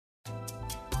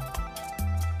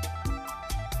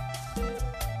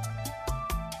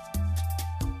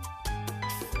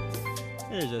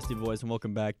Hey there, Zesty boys, and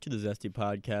welcome back to the Zesty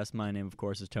podcast. My name, of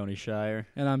course, is Tony Shire.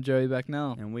 And I'm Joey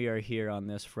Becknell. And we are here on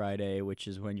this Friday, which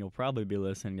is when you'll probably be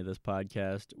listening to this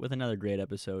podcast, with another great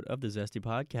episode of the Zesty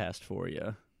podcast for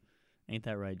you. Ain't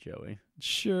that right, Joey?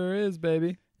 Sure is,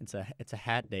 baby. It's a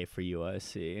hat day for you, I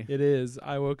see. It is.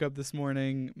 I woke up this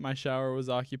morning, my shower was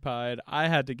occupied, I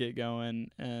had to get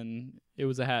going, and it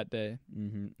was a hat day.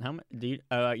 Mm-hmm. How do you?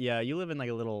 Yeah, you live in like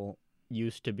a little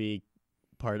used to be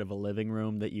part of a living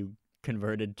room that you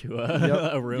converted to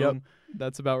a room. Yep,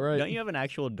 that's about right. Don't you have an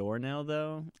actual door now,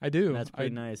 though? I do. That's pretty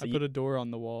nice. I put a door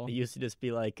on the wall. It used to just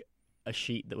be like a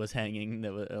sheet that was hanging,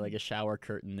 that was like a shower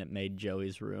curtain that made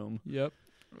Joey's room. Yep.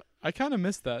 I kind of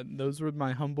miss that. Those were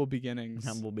my humble beginnings.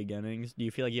 Humble beginnings. Do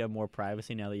you feel like you have more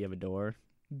privacy now that you have a door?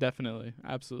 Definitely.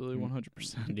 Absolutely.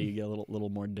 100%. Do you get a little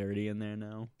more dirty in there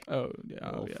now? Oh, yeah.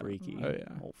 A little freaky. Oh,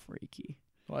 yeah. A little freaky.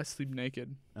 Well, I sleep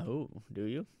naked. Oh, do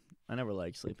you? I never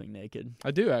liked sleeping naked.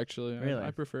 I do, actually. Really?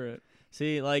 I prefer it.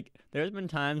 See, like, there's been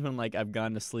times when, like, I've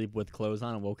gone to sleep with clothes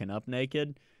on and woken up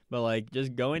naked. But, like,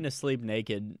 just going to sleep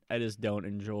naked, I just don't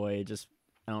enjoy.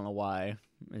 I don't know why.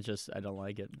 It's just, I don't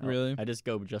like it. Really? I just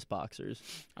go just boxers.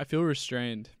 I feel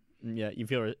restrained. Yeah, you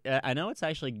feel. I know it's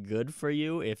actually good for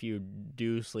you if you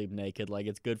do sleep naked. Like,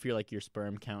 it's good for your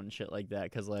sperm count and shit like that.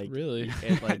 Because like, really,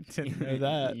 it, like, I didn't know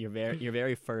that. You're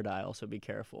very fertile, so be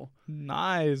careful.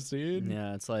 Nice, dude.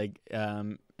 Yeah, it's like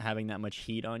having that much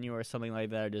heat on you or something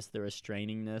like that. Or just the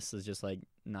restrainingness is just like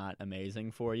not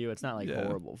amazing for you. It's not like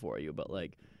horrible for you, but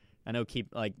like I know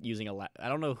using I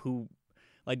don't know who.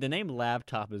 Like, the name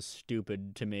laptop is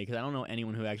stupid to me because I don't know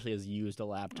anyone who actually has used a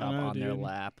laptop on their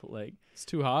lap. Like, it's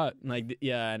too hot. Like,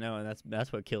 yeah, I know, and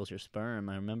that's what kills your sperm.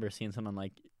 I remember seeing something on,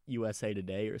 like, USA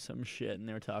Today or some shit, and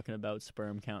they were talking about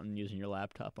sperm count and using your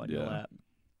laptop on your lap.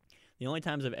 The only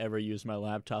times I've ever used my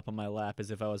laptop on my lap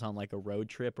is if I was on, like, a road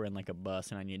trip or in, like, a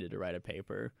bus and I needed to write a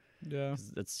paper. Yeah.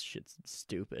 That's shit's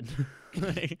stupid.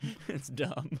 Like, it's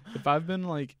dumb. If I've been,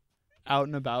 like, out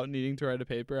and about needing to write a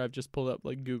paper, I've just pulled up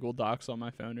like Google Docs on my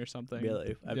phone or something.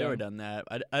 Really? I've never done that.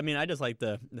 I mean, I just like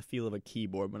the feel of a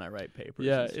keyboard when I write papers.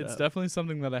 Yeah, it's definitely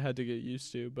something that I had to get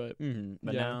used to, but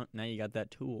but now you got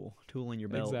that tool in your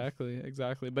belt.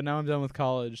 Exactly. But now I'm done with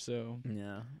college, so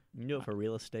yeah, you can do it for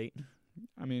real estate.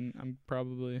 I mean, I'm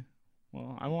probably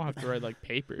I won't have to write like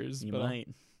papers. You but might.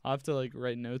 I'll have to like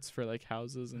write notes for like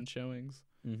houses and showings.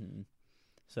 Mm-hmm.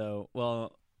 So,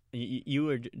 well. You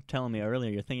were telling me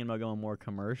earlier you're thinking about going more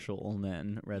commercial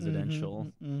than residential.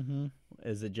 Mm-hmm.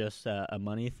 Is it just a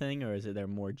money thing, or is there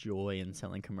more joy in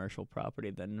selling commercial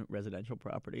property than residential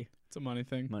property? It's a money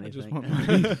thing. I just thing. want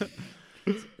money.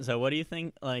 So what do you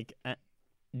think, like,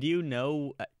 do you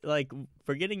know, like,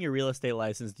 for getting your real estate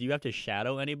license, do you have to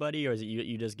shadow anybody, or is it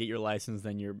you just get your license,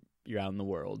 then you're out in the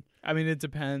world? I mean, it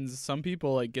depends. Some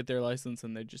people, like, get their license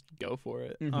and they just go for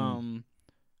it. Mm-hmm.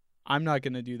 I'm not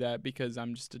going to do that because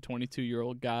I'm just a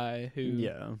 22-year-old guy who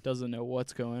doesn't know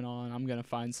what's going on. I'm going to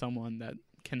find someone that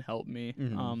can help me,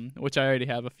 which I already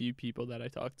have a few people that I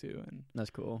talk to. And that's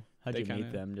cool. How'd you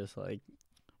meet them? Just like...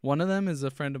 One of them is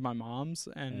a friend of my mom's,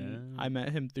 and I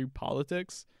met him through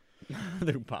politics.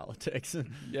 Through politics?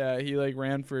 Yeah, he, like,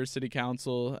 ran for city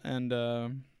council, and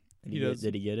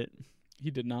did he get it?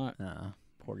 He did not. Ah,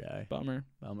 poor guy. Bummer.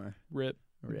 Rip.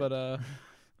 Rip. But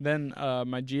then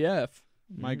my GF...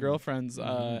 My girlfriend's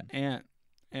aunt,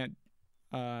 Aunt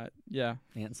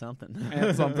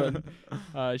something.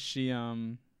 She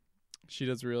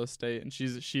does real estate, and she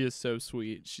is so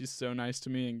sweet. She's so nice to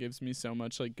me and gives me so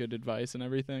much like good advice and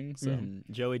everything. So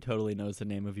Joey totally knows the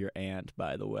name of your aunt,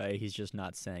 by the way. He's just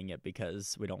not saying it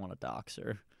because we don't want to dox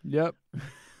her. Yep.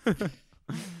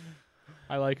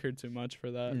 I like her too much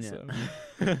for that.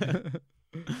 Yeah.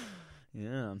 So.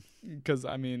 Yeah. Because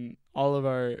I mean, all of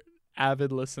our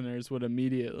avid listeners would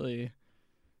immediately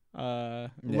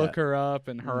look her up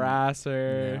and harass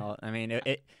her. No, I mean,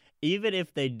 even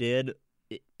if they did,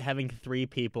 having 3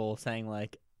 people saying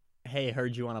like, "Hey,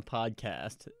 heard you on a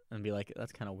podcast," and be like,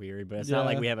 "That's kind of weird," but it's not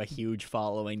like we have a huge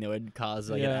following that would cause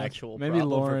like an actual maybe problem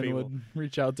Lauren for people. Would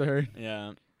reach out to her.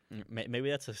 Yeah. Maybe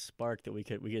that's a spark that we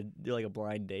could do, like a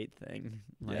blind date thing.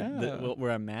 Like we're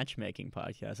a matchmaking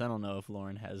podcast. I don't know if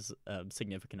Lauren has a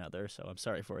significant other, so I'm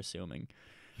sorry for assuming.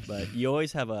 But you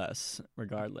always have us,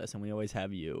 regardless, and we always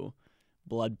have you.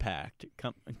 Blood pact.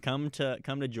 Come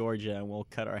to Georgia, and we'll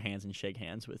cut our hands and shake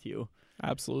hands with you.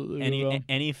 Absolutely.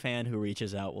 Any fan who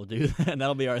reaches out will do that.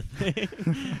 That'll be our thing.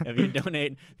 If you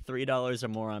donate $3 or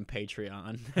more on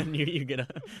Patreon, then you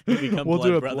become we'll blood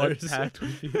do a brothers. Blood pact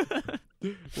with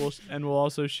you. We'll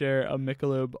also share a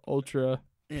Michelob Ultra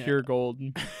Pure Gold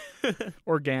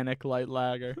organic light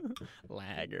lager.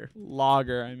 Lager.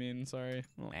 Lager, I mean, sorry.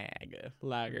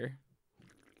 Lager.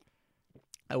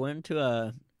 I went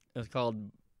to it was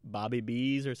called Bobby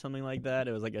B's or something like that.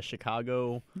 It was like a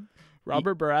Chicago.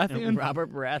 Robert Baratheon?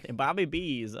 Robert Baratheon. Bobby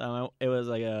B's. It was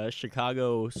like a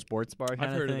Chicago sports bar kind I've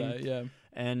of heard thing. of that, yeah.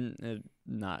 And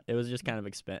it was just kind of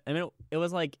expensive. I mean, it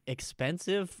was like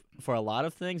expensive for a lot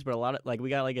of things, but a lot of, like, we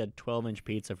got like a 12-inch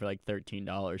pizza for like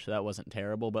 $13, so that wasn't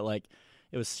terrible. But like,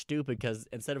 it was stupid because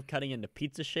instead of cutting into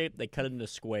pizza shape, they cut it into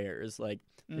squares. Like,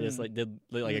 they just like did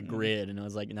like a grid, and it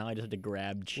was like, now I just have to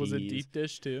grab cheese. Was it deep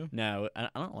dish too? No, I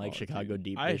don't like Chicago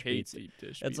deep dish I hate pizza. deep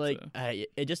dish It's pizza. like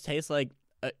it just tastes like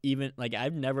even like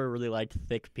I've never really liked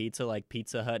thick pizza, like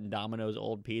Pizza Hut and Domino's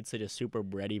old pizza, just super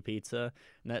bready pizza.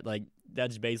 And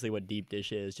that's basically what deep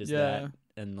dish is, just that.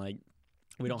 And like,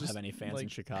 we don't have any fans in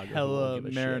Chicago. Hella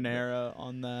marinara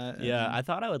on that. Yeah, I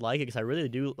thought I would like it because I really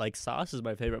do like sauce is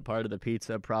my favorite part of the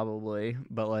pizza, probably.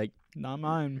 But like, not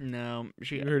mine. No,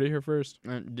 you heard it here first.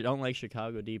 I don't like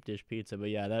Chicago deep dish pizza, but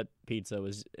yeah, that pizza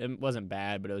wasn't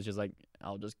bad, but it was just like,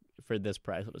 for this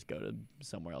price, I'll just go to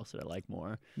somewhere else that I like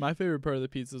more. My favorite part of the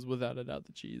pizza is without a doubt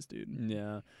the cheese, dude.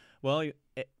 Yeah. Well,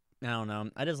 I don't know.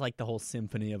 I just like the whole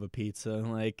symphony of a pizza.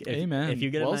 Like, amen. If you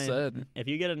get said. If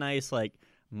you get a nice like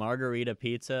margarita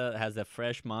pizza that has the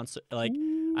fresh monster, like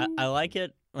I like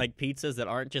it. Like pizzas that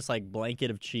aren't just like blanket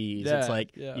of cheese. Yeah, it's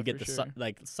like you get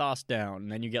the sauce down,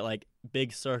 and then you get like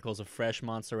big circles of fresh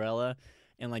mozzarella,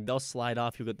 and like they'll slide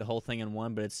off. You get the whole thing in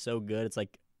one, but it's so good. It's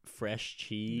like fresh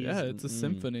cheese. Yeah, it's a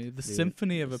symphony. The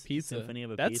symphony of a pizza. Symphony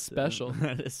of a That's pizza. special.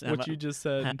 What you just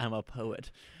said. I'm a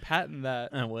poet. Patent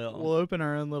that. I will. We'll open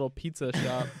our own little pizza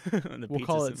shop. We'll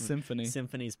call it Symphony.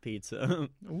 Symphony's Pizza.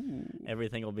 Ooh.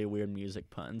 Everything will be weird music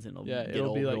puns, and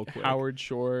it'll be like Howard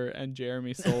Shore and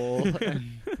Jeremy Soule.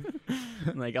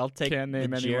 Like, I'll take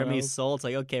Jeremy Soule. It's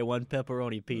like, okay, one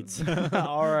pepperoni pizza.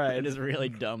 All right. It is really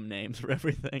dumb names for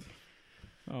everything.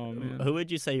 Oh, man. Who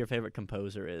would you say your favorite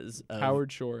composer is?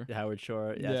 Howard Shore. Howard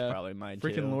Shore. Yeah, that's probably mine too.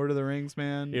 Freaking Lord of the Rings,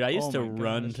 man. Dude, I used to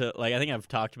run to, like, I think I've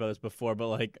talked about this before, but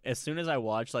like, as soon as I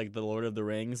watched like the Lord of the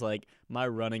Rings, like, my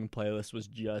running playlist was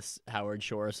just Howard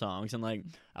Shore songs, and like,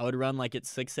 I would run like at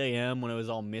 6 a.m. when it was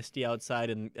all misty outside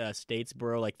in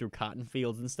Statesboro, like through cotton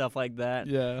fields and stuff like that.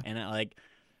 Yeah. And I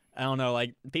don't know,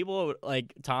 like, people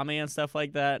like Tommy and stuff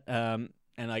like that, and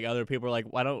like other people are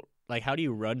like, how do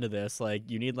you run to this? Like,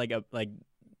 you need like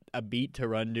a beat to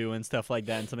run to and stuff like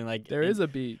that, and something like there is a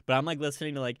beat, but I'm like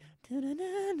listening to like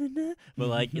but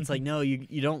like, it's like, no,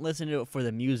 you don't listen to it for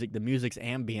the music. The music's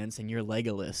ambience, and you're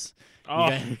Legolas.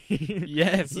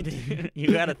 Yes,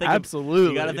 you gotta think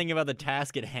absolutely. You gotta think about the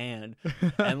task at hand.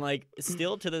 And like,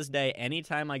 still to this day,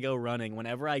 anytime I go running,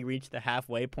 whenever I reach the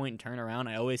halfway point and turn around,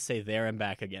 I always say "there and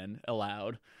back again"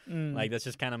 aloud. Like, that's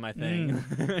just kind of my thing.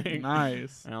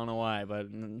 Nice. I don't know why, but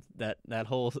that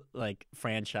whole like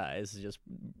franchise is just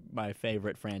my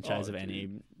favorite franchise of any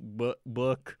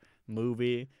book,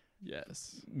 movie.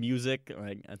 Yes. Music,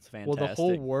 like, that's fantastic. Well, the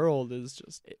whole world is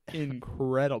just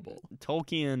incredible.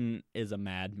 Tolkien is a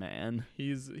madman.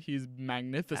 He's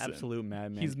magnificent. Absolute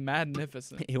madman. He's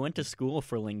magnificent. He went to school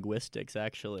for linguistics,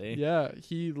 actually. Yeah,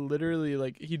 he literally,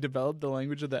 like, he developed the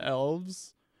language of the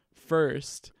elves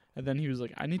first, and then he was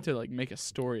like, I need to, like, make a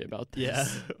story about this.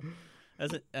 Yeah.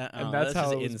 That's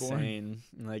how it was insane.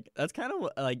 Born. Like, that's kind of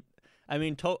like, I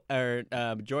mean,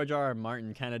 George R.R.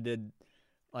 Martin kind of didn't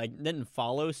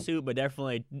follow suit, but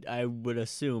definitely, I would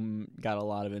assume, got a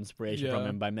lot of inspiration from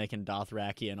him by making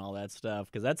Dothraki and all that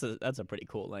stuff, because that's a pretty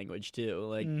cool language too.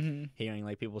 Like, hearing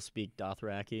like people speak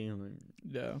Dothraki.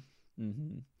 Yeah.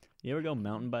 You ever go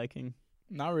mountain biking?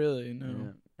 Not really. No.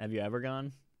 Yeah. Have you ever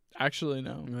gone? Actually,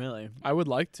 no. Really? I would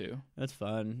like to. That's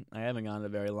fun. I haven't gone in a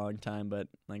very long time, but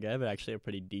like, I have actually a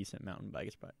pretty decent mountain bike.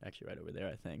 It's actually right over there,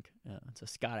 I think. It's a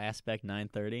Scott Aspect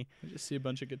 930. I just see a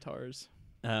bunch of guitars.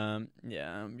 Yeah,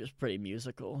 I'm just pretty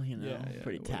musical, you know. Yeah,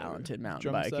 pretty talented mountain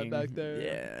drum biking. Set back there.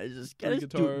 Yeah, I just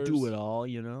do it all,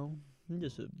 you know. I'm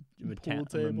just a pool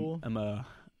table. I'm a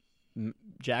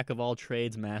jack of all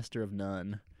trades, master of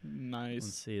none. Nice.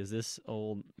 Let's see, is this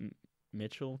old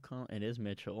Mitchell? It is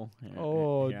Mitchell. Here,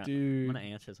 I'm dude. gonna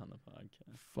answer this on the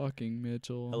podcast. Fucking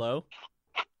Mitchell. Hello.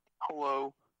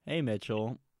 Hello. Hey,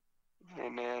 Mitchell. Hey,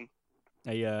 man.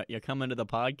 Are you coming to the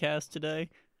podcast today?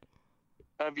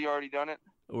 Have you already done it?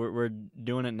 We're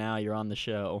doing it now. You're on the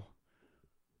show.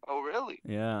 Oh, really?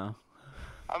 Yeah.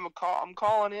 I'm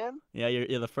calling in? Yeah,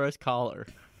 you're the first caller.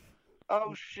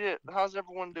 Oh, shit. How's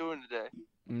everyone doing today?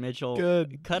 Mitchell,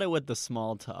 good. Cut it with the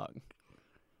small talk.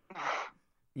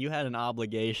 You had an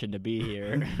obligation to be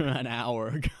here an hour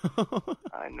ago.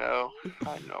 I know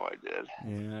I did.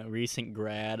 Yeah, recent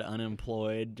grad,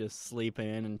 unemployed, just sleep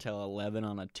in until 11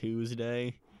 on a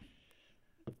Tuesday.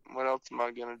 What else am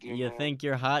I gonna do? You man? think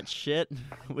you're hot shit?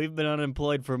 We've been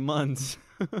unemployed for months.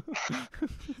 I'm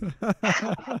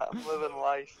living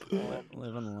life, man.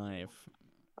 Living life.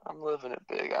 I'm living it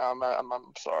big. I'm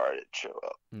sorry I didn't show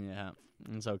up. Yeah,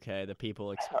 it's okay. The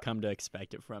people come to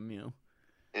expect it from you.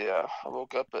 Yeah, I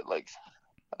woke up at like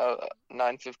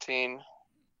 9:15,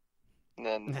 and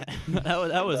then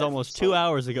that was almost 2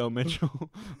 hours ago,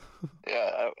 Mitchell.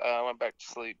 Yeah, I went back to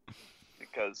sleep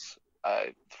because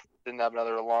I didn't have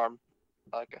another alarm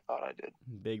like I thought I did.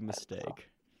 Big mistake.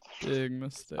 Big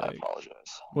mistake. I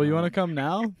apologize. Well, you want to come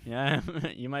now? Yeah,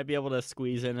 you might be able to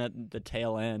squeeze in at the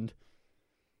tail end.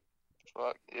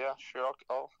 Fuck, yeah, sure,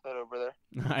 I'll head over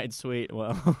there. All right, sweet.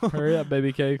 Well, hurry up,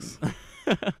 baby cakes.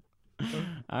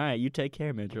 All right, you take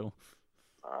care, Mitchell.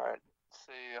 All right,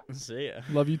 see ya. See ya.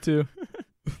 Love you too.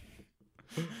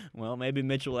 Well, maybe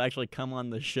Mitchell will actually come on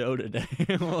the show today.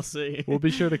 We'll see. We'll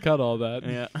be sure to cut all that.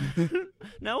 Yeah.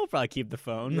 No, we'll probably keep the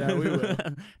phone. Yeah, we will.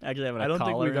 Actually, having a I don't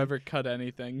think caller. we've ever cut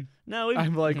anything. No, we've.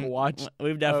 I've like watched.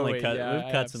 We've definitely wait, cut. yeah, we've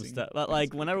I cut have some seen stuff. But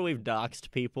like, whenever we've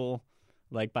doxed people,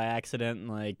 like by accident,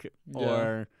 like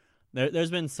or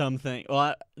there's been something.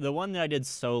 Well, the one that I did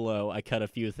solo, I cut a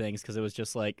few things because it was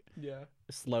just like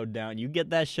slowed down. You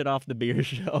get that shit off the beer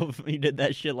shelf. You did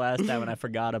that shit last time, and I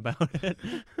forgot about it.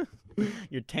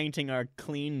 You're tainting our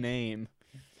clean name.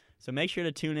 So make sure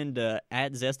to tune in to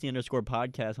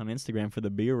 @Zesty_podcast on Instagram for the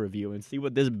beer review and see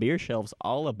what this beer shelf's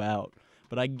all about.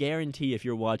 But I guarantee if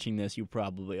you're watching this, you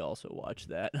probably also watch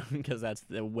that because that's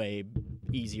the way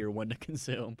easier one to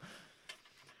consume.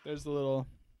 There's a little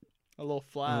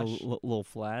flash. Little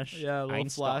flash? Yeah, a little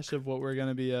flash of what we're going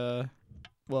to be,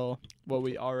 what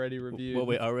we already reviewed. What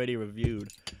we already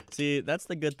reviewed. See, that's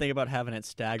the good thing about having it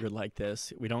staggered like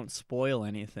this. We don't spoil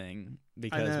anything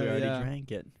because we already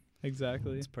drank it.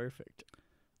 Exactly. It's perfect.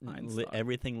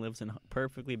 Everything lives in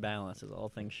perfectly balanced as all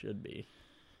things should be.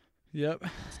 Yep.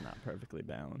 It's not perfectly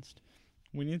balanced.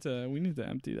 We need to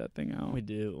empty that thing out. We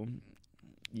do.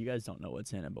 You guys don't know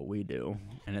what's in it, but we do,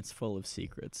 and it's full of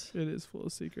secrets. It is full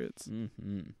of secrets.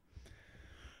 Mm-hmm.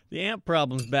 The amp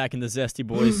problem's back in the Zesty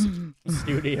Boys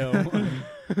studio.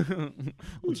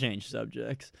 We'll change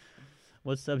subjects.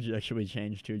 What subject should we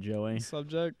change to, Joey?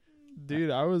 Subject?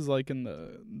 Dude, I was like in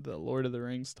the Lord of the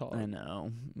Rings talk. I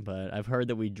know, but I've heard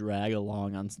that we drag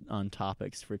along on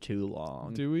topics for too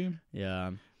long. Do we?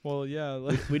 Yeah. Well, yeah.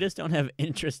 We just don't have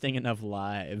interesting enough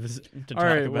lives to All talk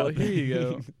right, about. well, here you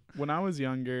go. When I was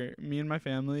younger, me and my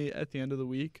family, at the end of the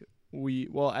week,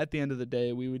 at the end of the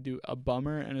day, we would do a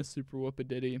bummer and a super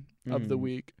whoop-a-diddy of the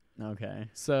week. Okay.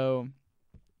 So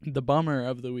the bummer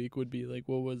of the week would be like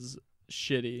what was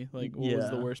shitty, like what was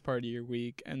the worst part of your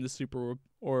week, and the super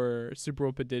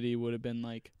whoop-a-diddy would have been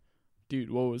like, dude,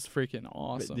 what was freaking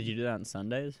awesome. But did you do that on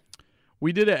Sundays?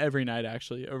 We did it every night,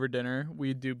 actually, over dinner.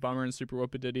 We'd do bummer and super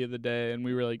whoop-a-diddy of the day, and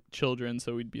we were like children,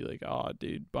 so we'd be like, oh,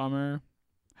 dude, bummer,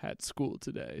 had school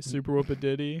today. Super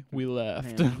whoop-a-diddy, we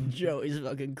left. Man, Joey's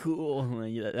fucking cool.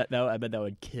 I bet that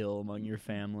would kill among your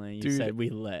family. You said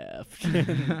we left.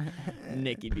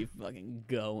 Nicky'd be fucking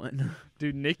going.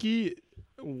 Dude, Nicky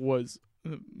was...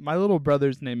 My little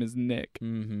brother's name is Nick.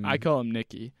 Mm-hmm. I call him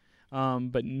Nicky.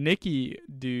 But Nicky,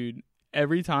 dude,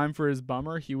 every time for his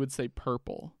bummer, he would say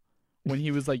purple when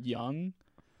he was like young,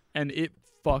 and it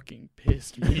fucking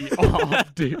pissed me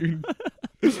off, dude.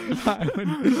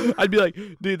 I'd be like,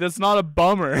 dude, that's not a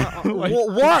bummer. Like,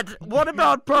 what? What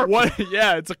about purple? What?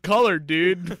 Yeah, it's a color,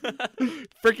 dude.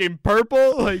 Freaking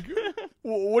purple? Like,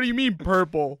 what do you mean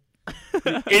purple?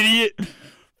 You idiot.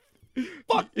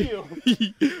 Fuck you.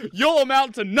 You'll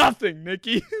amount to nothing,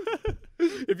 Nicky.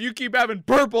 If you keep having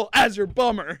purple as your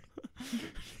bummer.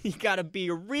 You gotta be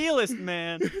a realist,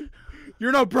 man.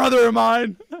 You're no brother of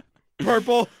mine.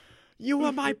 Purple. You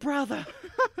are my brother.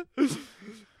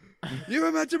 You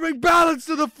were meant to bring balance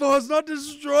to the force, not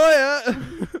destroy it.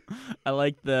 I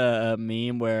like the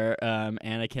meme where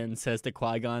Anakin says to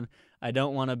Qui-Gon, I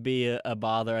don't want to be a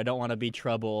bother. I don't want to be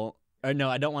trouble. Or no,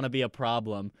 I don't want to be a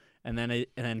problem. And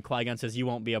then Qui-Gon says, you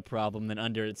won't be a problem. Then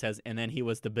under it says, and then he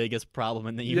was the biggest problem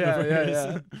in the universe.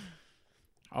 Yeah.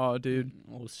 Oh, dude.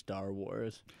 Oh, Star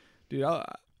Wars. Dude,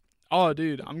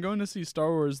 I'm going to see Star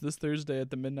Wars this Thursday at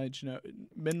the midnight showing.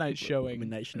 Midnight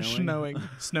snowing?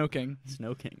 Snow King.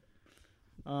 Snow King.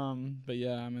 But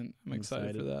yeah, I'm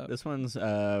excited for that. This one's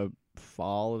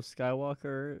Fall of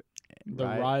Skywalker. The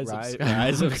Rise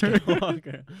of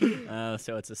Skywalker.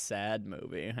 So it's a sad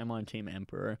movie. I'm on Team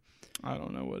Emperor. I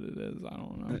don't know what it is. I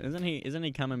don't know. Isn't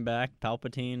he coming back?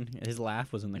 Palpatine. His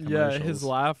laugh was in the commercials. Yeah, his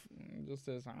laugh just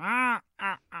says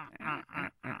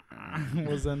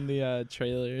was in the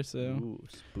trailer. So ooh,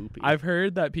 spoopy. I've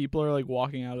heard that people are like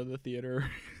walking out of the theater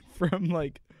from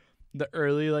like The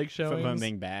early like showings. From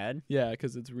being bad? Yeah,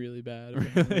 because it's really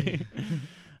bad.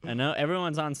 I know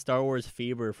everyone's on Star Wars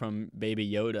fever from Baby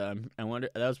Yoda. I wonder,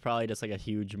 that was probably just like a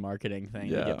huge marketing thing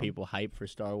to get people hyped for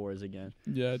Star Wars again.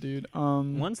 Yeah, dude.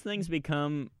 Once things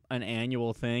become an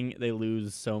annual thing, they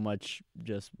lose so much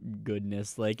just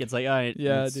goodness. Like it's like, all right,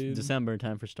 it's dude. December,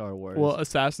 time for Star Wars. Well,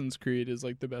 Assassin's Creed is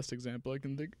like the best example I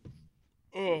can think.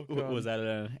 Oh, God. Was that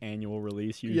an annual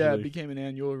release usually? Yeah, it became an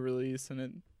annual release,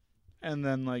 and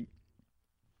then like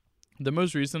the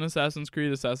most recent Assassin's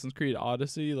Creed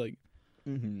Odyssey, like.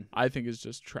 Mm-hmm. I think is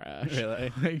just trash.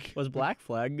 Really? Like, was Black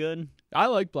Flag good? I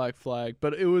like Black Flag,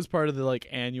 but it was part of the like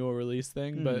annual release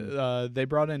thing. Mm-hmm. But they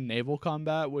brought in naval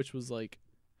combat, which was like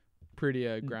pretty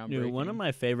groundbreaking. Dude, one of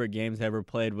my favorite games I ever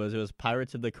played was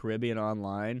Pirates of the Caribbean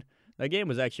Online. That game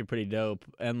was actually pretty dope,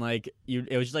 and like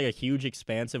it was just like a huge,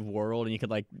 expansive world, and you could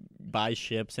like buy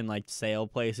ships and like sail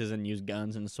places and use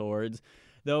guns and swords.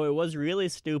 Though it was really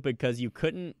stupid because you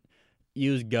couldn't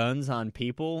use guns on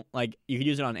people. Like you could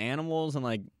use it on animals and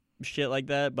like shit like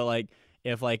that, but like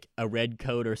if like a red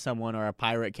coat or someone or a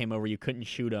pirate came over, you couldn't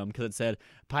shoot them because it said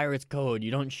pirate's code, you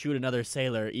don't shoot another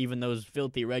sailor, even those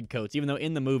filthy red coats, even though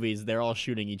in the movies they're all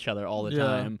shooting each other all the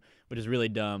time, which is really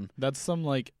dumb. That's some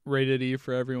like rated E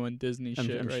for everyone Disney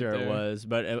shit. I'm right sure there. it was,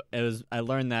 but it was. I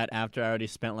learned that after I already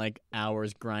spent like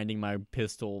hours grinding my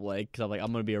pistol, like because I'm like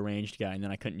I'm gonna be a ranged guy, and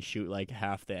then I couldn't shoot like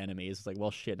half the enemies. It's like,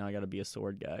 well, shit, now I gotta be a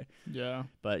sword guy. Yeah.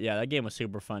 But yeah, that game was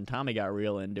super fun. Tommy got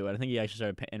real into it. I think he actually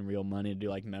started paying real money to do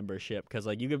like membership because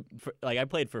like you could like I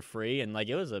played for free, and like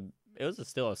it was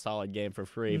still a solid game for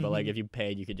free, but like if you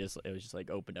paid, you could it was just like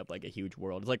opened up like a huge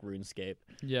world. It's like RuneScape.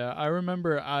 Yeah, I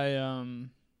remember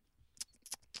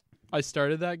I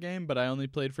started that game, but I only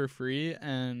played for free,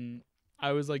 and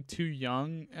I was like too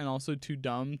young and also too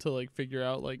dumb to like figure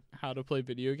out like how to play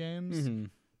video games. Mm-hmm.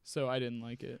 So I didn't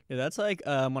like it. Yeah, that's like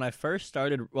when I first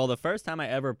started. Well, the first time I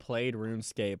ever played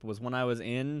RuneScape was when I lived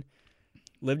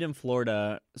in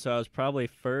Florida. So I was probably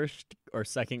first or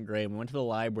second grade. We went to the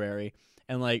library,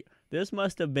 and like this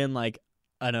must have been like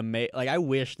an amazing. Like I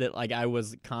wish that like I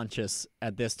was conscious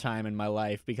at this time in my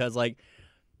life because like.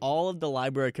 All of the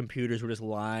library computers were just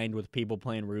lined with people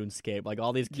playing RuneScape. Like,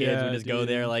 all these kids would just go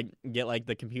there, like, get, like,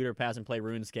 the computer pass and play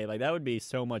RuneScape. Like, that would be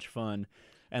so much fun.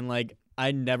 And, like,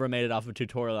 I never made it off of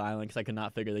Tutorial Island because I could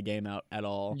not figure the game out at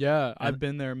all. Yeah, I've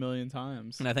been there a million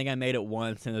times. And I think I made it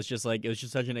once, and it was just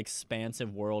such an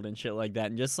expansive world and shit like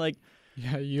that. And just, like...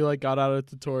 Yeah, you, like, got out of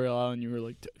Tutorial Island and you were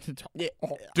like,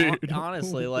 oh, dude,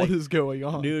 honestly, like... what is going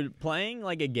on? Dude, playing,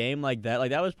 like, a game like that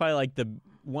was probably, like,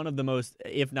 one of the most,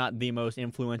 if not the most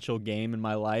influential game in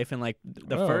my life. And like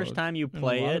the first time you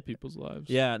play in a lot it, of people's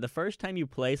lives. Yeah, the first time you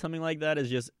play something like that is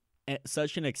just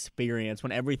such an experience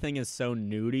when everything is so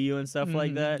new to you and stuff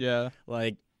like that. Yeah.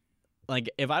 Like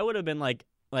if I would have been like,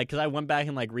 cause I went back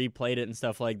and like replayed it and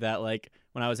stuff like that, like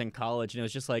when I was in college, and it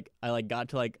was just like, I like got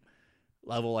to like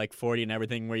level like 40 and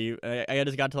everything where I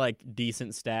just got to like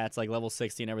decent stats, like level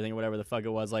 60 and everything, whatever the fuck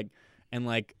it was, like, and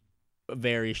like,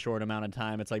 very short amount of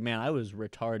time. It's like, man, I was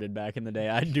retarded back in the day.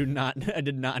 I did not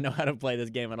know how to play this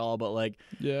game at all. But like,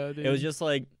 yeah, dude. It was just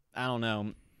like, I don't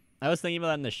know. I was thinking about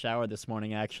that in the shower this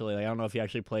morning. Actually, like, I don't know if you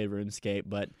actually played RuneScape,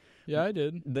 but yeah, I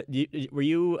did. Were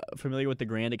you familiar with the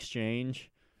Grand Exchange?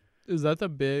 Is that the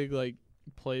big like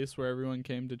place where everyone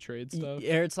came to trade stuff?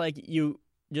 Yeah, it's like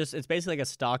it's basically like a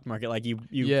stock market. Like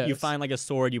you find like a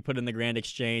sword, you put in the Grand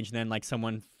Exchange, and then like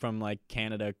someone from like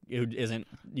Canada who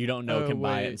you don't know can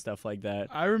buy it and stuff like that.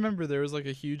 I remember there was like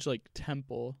a huge like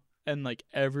temple, and like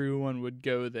everyone would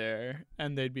go there,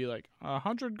 and they'd be like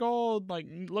 100 gold, like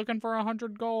looking for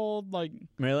 100 gold, like.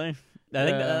 Really? I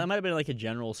think that might have been like a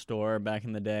general store back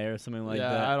in the day or something like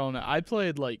that. Yeah, I don't know. I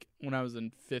played like when I was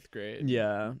in 5th grade.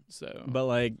 Yeah. So. But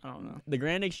like, I don't know. The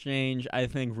Grand Exchange, I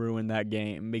think, ruined that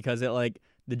game because it like.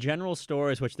 The general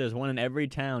stores, which there's one in every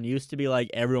town, used to be like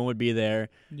everyone would be there.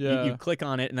 Yeah. You click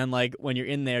on it, and then like when you're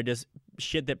in there, just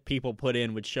shit that people put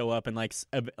in would show up, and like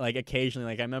occasionally,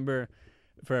 like I remember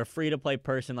for a free to play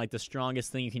person, like the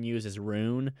strongest thing you can use is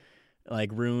rune, like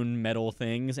rune metal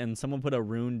things, and someone put a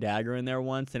rune dagger in there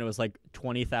once, and it was like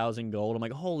 20,000 gold. I'm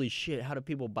like, holy shit, how do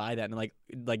people buy that? And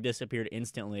like disappeared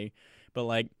instantly. But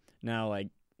like now, like.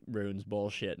 Runes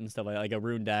bullshit and stuff like a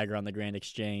rune dagger on the Grand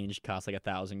Exchange costs like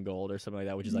 1,000 gold or something like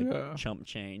that, which is like chump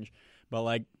change. But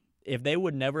like if they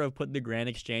would never have put the Grand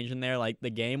Exchange in there, like the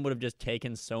game would have just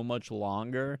taken so much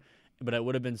longer, but it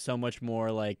would have been so much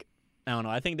more like, I don't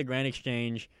know. I think the Grand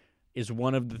Exchange is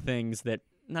one of the things that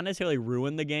not necessarily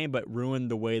ruined the game, but ruined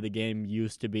the way the game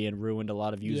used to be and ruined a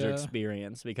lot of user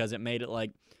experience because it made it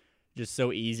like just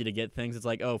so easy to get things. It's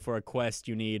like, oh, for a quest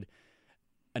you need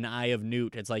an Eye of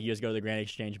Newt. It's like you just go to the Grand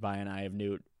Exchange, buy an Eye of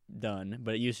Newt. done.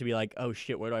 But it used to be like, oh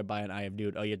shit, where do I buy an Eye of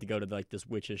Dude? Oh, you have to go to like this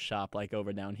witch's shop like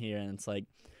over down here, and it's like,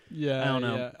 yeah, I don't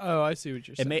know. Yeah. Oh, I see what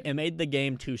you're saying. It made the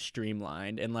game too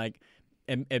streamlined, and like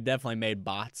it definitely made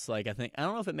bots. Like I don't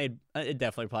know if it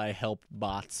definitely probably helped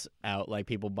bots out, like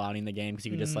people botting the game because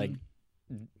you could just like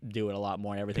do it a lot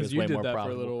more. Everything was way more profitable.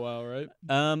 For a little while, right?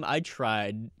 I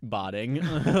tried botting,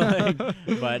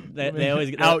 but they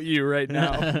always out you right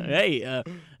now. Hey,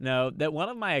 no, that one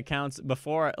of my accounts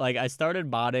before, like I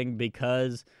started botting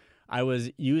because I was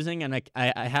using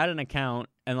I had an account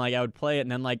and like I would play it,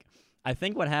 and then like I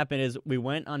think what happened is we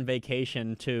went on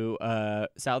vacation to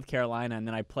South Carolina, and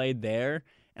then I played there,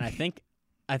 and I think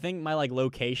my like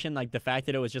location, like the fact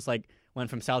that it was just like went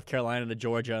from South Carolina to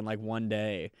Georgia in like one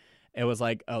day. It was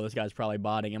like, oh, this guy's probably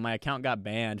botting. And my account got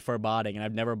banned for botting, and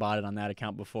I've never botted on that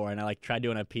account before. And I like tried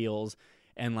doing appeals,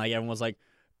 and like everyone was like,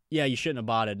 yeah, you shouldn't have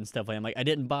botted and stuff like that. I'm like, I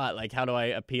didn't bot. Like, how do I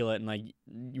appeal it? And like,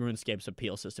 RuneScape's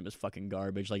appeal system is fucking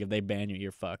garbage. Like, if they ban you,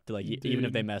 you're fucked. Like, even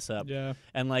if they mess up. Yeah.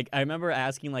 And like, I remember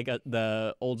asking like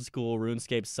the old school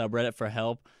RuneScape subreddit for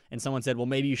help, and someone said, well,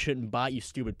 maybe you shouldn't bot, you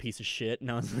stupid piece of shit. And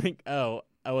I was like, oh.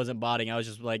 I wasn't botting. I was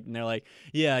just like, and they're like,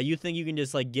 yeah, you think you can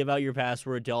just like give out your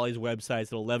password to all these websites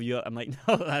that'll level you up? I'm like,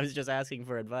 no, I was just asking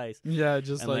for advice. Yeah,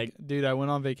 just like, dude, I went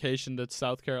on vacation to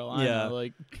South Carolina. Yeah,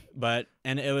 like, but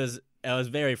and it was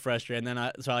very frustrating. And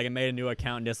then I made a new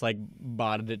account and just like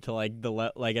botted it to like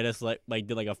I just like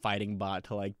did like a fighting bot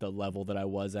to like the level that I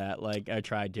was at. Like I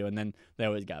tried to, and then they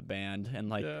always got banned and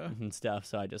like and stuff.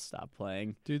 So I just stopped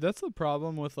playing. Dude, that's the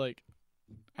problem with like,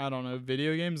 I don't know,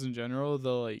 video games in general.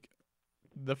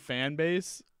 The fan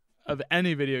base of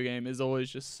any video game is always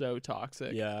just so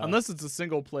toxic. Yeah. Unless it's a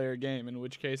single player game, in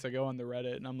which case I go on the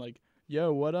Reddit and I'm like,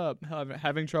 yo, what up?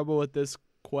 Having trouble with this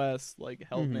quest, like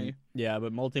help me. Yeah,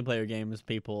 but multiplayer games,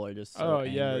 people are just so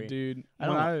angry. Yeah, dude.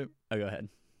 Oh, go ahead.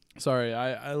 Sorry,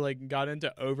 I like got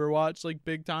into Overwatch like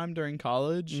big time during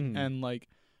college, and like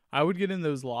I would get in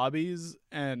those lobbies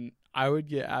and I would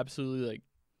get absolutely like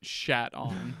shat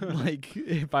on like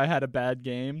if I had a bad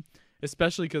game.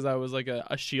 Especially because I was like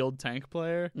a shield tank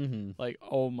player. Like,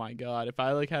 oh my god, if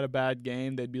I like had a bad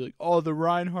game, they'd be like, "Oh, the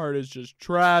Reinhardt is just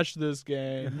trash this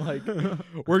game. Like,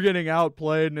 we're getting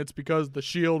outplayed, and it's because the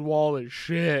shield wall is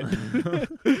shit."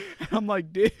 I'm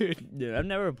like, dude, I've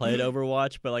never played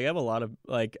Overwatch, but like I have a lot of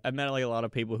like I met like a lot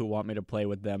of people who want me to play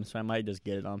with them, so I might just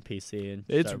get it on PC and.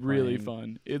 It's really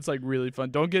fun. It's like really fun.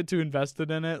 Don't get too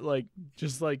invested in it. Like,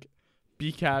 just like.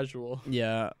 Be casual.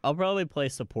 Yeah, I'll probably play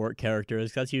support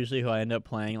characters. That's usually who I end up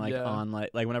playing. Like on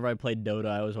like whenever I played Dota,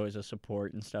 I was always a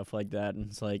support and stuff like that. And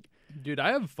it's like, dude,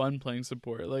 I have fun playing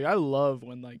support. Like I love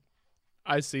when like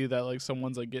I see that like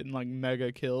someone's like getting like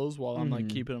mega kills while I'm like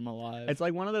keeping them alive. It's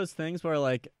like one of those things where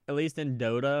like at least in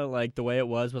Dota, like the way it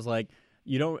was like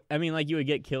you don't. I mean, like you would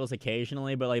get kills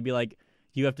occasionally, but like be like.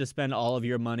 You have to spend all of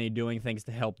your money doing things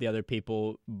to help the other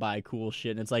people buy cool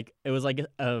shit. And it's like, it was like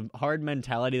a hard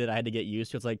mentality that I had to get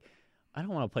used to. It's like, I don't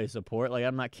want to play support. Like,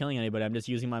 I'm not killing anybody. I'm just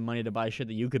using my money to buy shit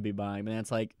that you could be buying. And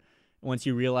it's like, once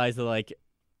you realize that, like,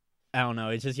 I don't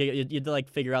know, it's just, you have to, like,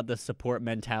 figure out the support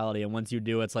mentality. And once you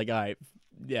do, it's like, all right,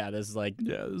 yeah, this is like,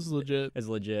 yeah, this is legit. It's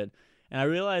legit. And I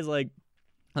realized, like,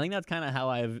 I think that's kind of how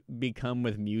I've become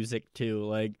with music, too.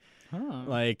 Like,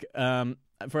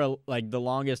 for like the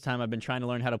longest time I've been trying to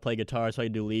learn how to play guitar so I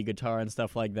could do lead guitar and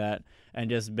stuff like that, and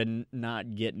just been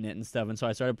not getting it and stuff. And so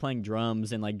I started playing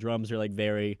drums, and like drums are like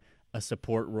very a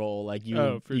support role. Like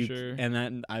sure. And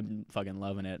then I'm fucking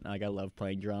loving it. Like I love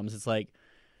playing drums. It's like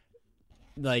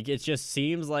it just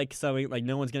seems like something like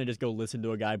no one's gonna just go listen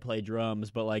to a guy play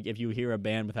drums, but like if you hear a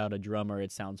band without a drummer,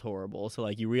 it sounds horrible. So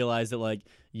like you realize that like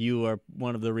you are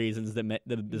one of the reasons that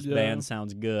this band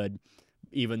sounds good.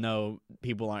 Even though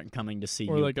people aren't coming to see you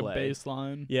play. Or like a bass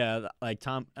line. Yeah, like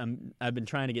I've been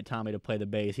trying to get Tommy to play the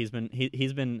bass. He's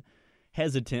been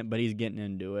hesitant, but he's getting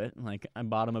into it. Like I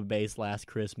bought him a bass last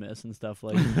Christmas and stuff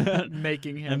like that. I've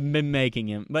been making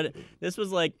him. But this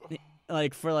was like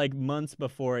for like months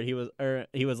before it, he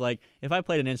was like, if I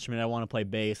played an instrument, I want to play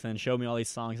bass, and then showed me all these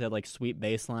songs that had like sweet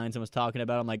bass lines and was talking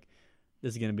about it. I'm like,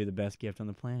 this is gonna be the best gift on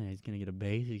the planet. He's gonna get a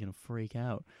bass. He's gonna freak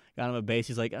out. Got him a bass.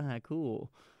 He's like, cool.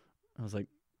 I was like,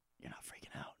 you're not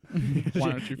freaking out.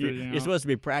 Why aren't you freaking out? You're supposed to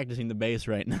be practicing the bass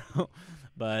right now.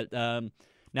 But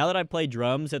now that I play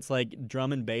drums, it's like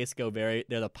drum and bass they're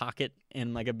the pocket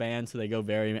in like a band, so they go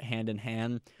very hand in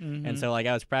hand. And so like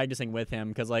I was practicing with him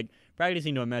because like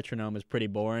practicing to a metronome is pretty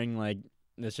boring. Like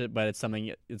but it's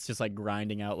something, it's just like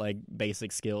grinding out like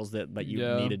basic skills but you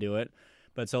need to do it.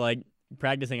 But so like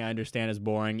practicing, I understand, is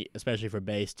boring, especially for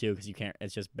bass too, because you can't.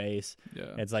 It's just bass. Yeah.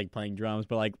 It's like playing drums.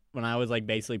 But like when I was like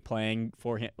basically playing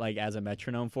for him, like as a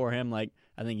metronome for him, like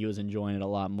I think he was enjoying it a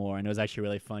lot more, and it was actually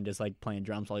really fun just like playing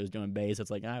drums while he was doing bass.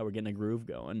 It's like, we're getting a groove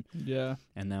going. Yeah.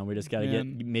 And now we just got to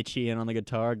get Mitchie in on the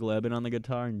guitar, Gleb in on the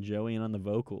guitar, and Joey in on the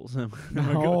vocals. We're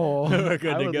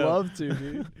good I would love to,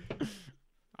 dude.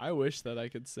 I wish that I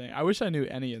could sing. I wish I knew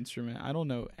any instrument. I don't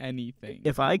know anything.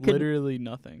 If I could, literally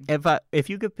nothing. If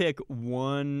you could pick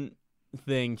one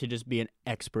thing to just be an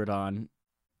expert on,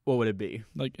 what would it be?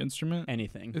 Like instrument?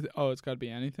 Anything. It's got to be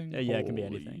anything? Yeah, it can be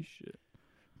anything. Shit.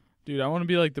 Dude, I want to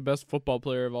be like the best football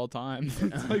player of all time.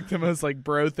 It's like the most like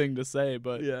bro thing to say,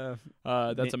 but yeah.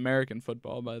 That's American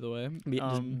football, by the way.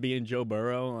 Just being Joe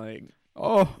Burrow, like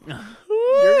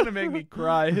you're gonna make me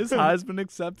cry. His Heisman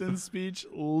acceptance speech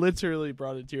literally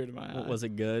brought a tear to my eye. Was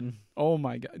it good? Oh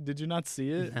my god! Did you not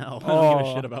see it? No, I don't give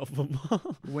a shit about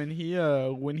football. When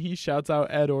he shouts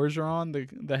out Ed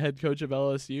Orgeron, the head coach of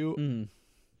LSU,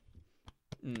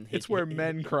 it's where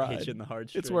men cried. Hit you in the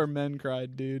heartstrings. It's where men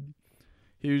cried, dude.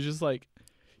 He was just like,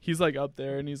 he's like up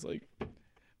there and he's like,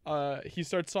 he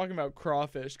starts talking about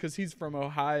crawfish because he's from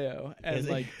Ohio and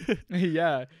like,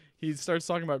 yeah, he starts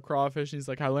talking about crawfish and he's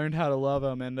like, I learned how to love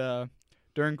them, and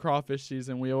during crawfish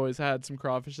season we always had some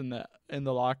crawfish in the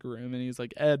locker room, and he's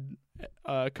like, Ed,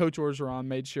 Coach Orgeron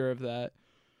made sure of that,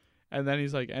 and then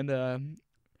he's like,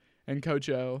 and Coach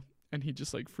O, and he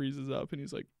just like freezes up and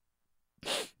he's like.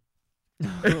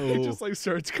 He just like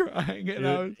starts crying,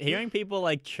 and hearing people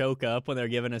like choke up when they're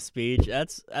giving a speech,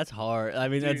 that's hard. I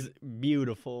mean, that's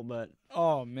beautiful, but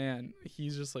oh man,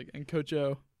 he's just like, and Coach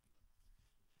O,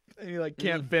 and he like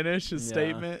can't finish his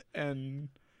statement, and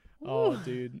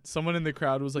dude, someone in the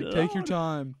crowd was like, take your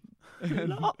time.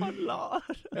 And, Lord.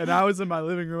 And I was in my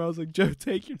living room. I was like, Joe,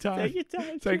 take your time. Take your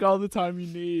time. Take all the time you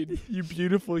need, you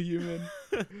beautiful human.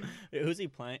 Who's he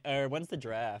playing? Or when's the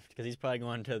draft? Because he's probably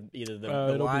going to either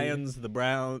the Lions, the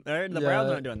Browns. Or the Browns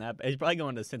aren't doing that. But he's probably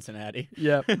going to Cincinnati.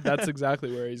 Yeah, that's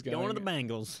exactly where he's going. Going to the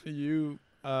Bengals.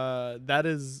 That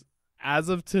is, as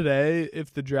of today,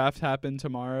 if the draft happened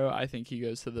tomorrow, I think he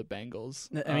goes to the Bengals.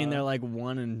 I mean, they're like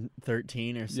 1-13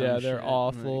 or something. Yeah, they're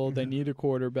awful. They need a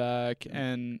quarterback,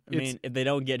 and I mean, if they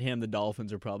don't get him, the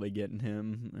Dolphins are probably getting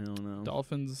him. I don't know.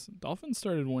 Dolphins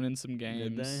started winning some games.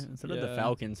 Did they? So did the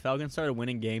Falcons. Falcons started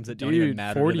winning games that don't even even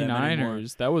matter 49ers, to them anymore.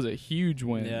 That was a huge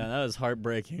win. Yeah, that was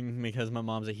heartbreaking because my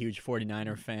mom's a huge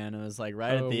 49er fan. It was like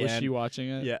right at the end. Was she watching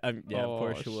it? Yeah, of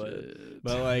course she was.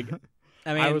 But like.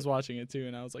 I mean, I was watching it too,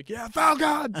 and I was like, yeah,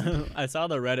 Falcons! I saw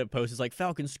the Reddit post. It's like,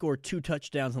 Falcons scored 2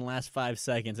 touchdowns in the last 5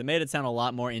 seconds. It made it sound a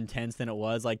lot more intense than it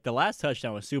was. Like, the last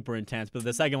touchdown was super intense, but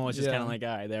the second one was just kind of like,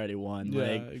 all right, they already won. Yeah,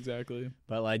 like, exactly.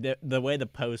 But, like, the way the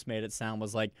post made it sound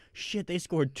was like, shit, they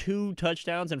scored 2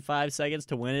 touchdowns in 5 seconds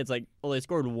to win it. It's like, well, they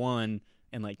scored 1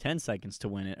 in, like, 10 seconds to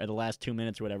win it, or the last 2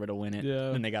 minutes or whatever to win it.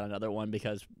 Yeah. Then they got another one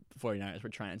because 49ers were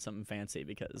trying something fancy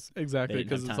because it's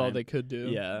all they could do.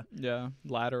 Yeah. Yeah,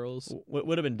 laterals.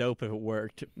 Would have been dope if it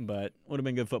worked, but would have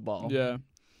been good football. Yeah.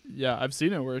 Yeah, I've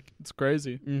seen it work. It's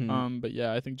crazy. Mm-hmm. But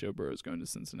yeah, I think Joe Burrow's going to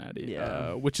Cincinnati.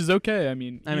 Yeah. Which is okay. I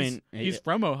mean, he's yeah.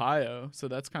 from Ohio, so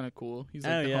that's kind of cool. He's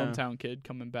like the hometown kid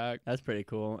coming back. That's pretty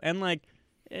cool. And like,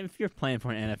 if you're playing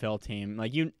for an NFL team,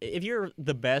 like if you're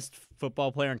the best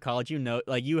football player in college,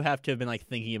 like you have to have been like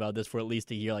thinking about this for at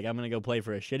least a year. Like, I'm gonna go play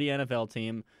for a shitty NFL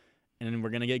team, and then we're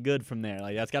gonna get good from there.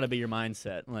 Like, that's got to be your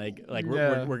mindset. Like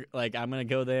we're like, I'm gonna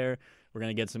go there. We're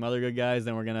gonna get some other good guys.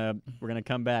 Then we're gonna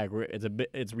come back.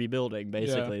 It's rebuilding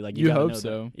basically. Yeah. Like you hope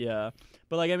so. Yeah,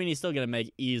 but like, I mean, he's still gonna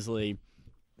make easily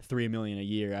 $3 million a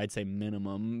year, I'd say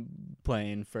minimum,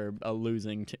 playing for a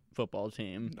losing football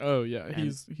team. Oh yeah, and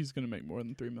he's gonna make more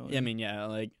than $3 million. I mean, yeah,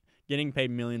 like getting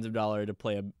paid millions of dollars to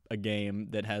play a game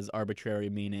that has arbitrary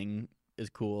meaning is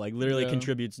cool. Like, literally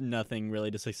contributes nothing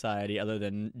really to society other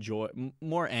than joy,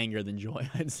 more anger than joy,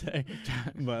 I'd say.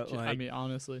 But like, I mean,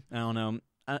 honestly, I don't know.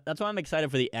 That's why I'm excited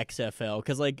for the XFL,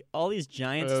 because like all these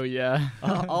giants,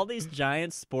 all these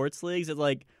giant sports leagues, it's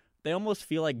like, they almost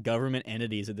feel like government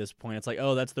entities at this point. It's like,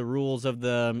 oh, that's the rules of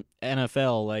the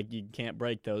NFL. Like, you can't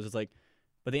break those. It's like,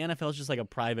 but the NFL is just like a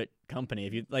private company.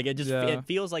 If you like, it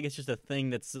feels like it's just a thing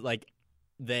that's like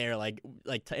there, like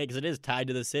because it is tied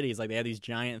to the cities. Like, they have these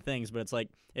giant things, but it's like,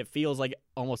 it feels like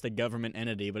almost a government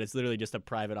entity, but it's literally just a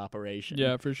private operation.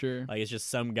 Yeah, for sure. Like, it's just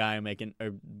some guy making, or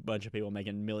a bunch of people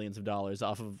making millions of dollars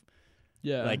off of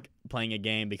like playing a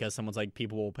game because someone's like,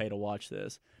 people will pay to watch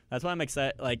this. That's why I'm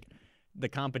excited. Like, the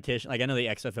competition, like, I know the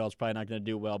XFL is probably not going to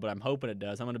do well, but I'm hoping it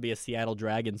does. I'm going to be a Seattle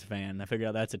Dragons fan. I figured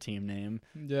out that's a team name.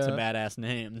 Yeah. It's a badass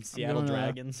name. Seattle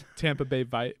Dragons. Tampa Bay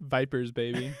Vipers,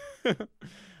 baby.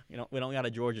 We don't got a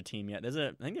Georgia team yet.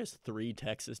 I think there's 3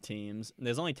 Texas teams.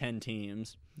 There's only 10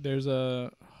 teams. There's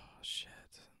a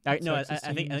I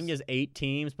think there's 8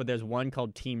 teams, but there's one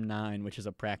called Team 9, which is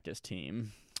a practice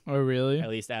team. Oh, really? At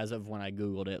least as of when I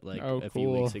Googled it few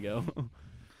cool. weeks ago.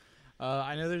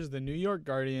 I know there's the New York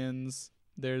Guardians.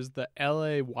 There's the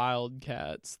LA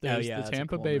Wildcats. There's the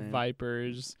Tampa Bay name.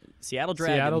 Vipers. Seattle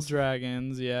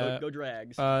Dragons. Yeah. Go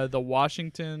Drags. The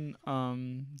Washington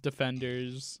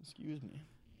Defenders. Excuse me.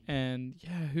 And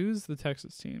who's the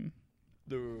Texas team?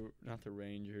 Not the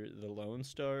Rangers, the Lone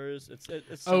Stars. It's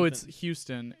it's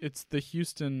Houston. It's the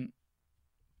Houston.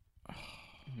 I'm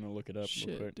gonna look it up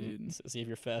real quick. Dude. See if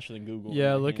you're faster than Google.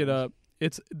 Yeah, look it up.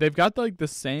 They've got like the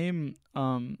same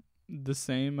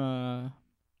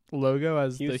logo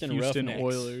as the Houston Roughnecks.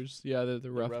 Oilers. Yeah, they're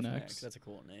the Roughnecks. That's a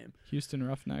cool name. Houston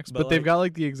Roughnecks. But they've got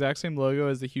like the exact same logo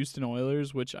as the Houston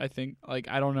Oilers, which I think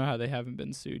I don't know how they haven't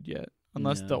been sued yet,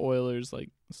 unless the Oilers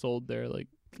like sold their like.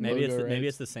 Maybe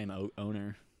it's the same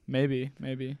owner. Maybe.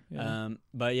 Yeah.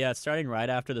 But yeah, it's starting right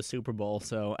after the Super Bowl,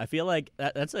 so I feel like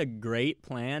that's a great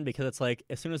plan because it's like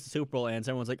as soon as the Super Bowl ends,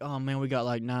 everyone's like, "Oh man, we got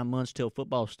like 9 months till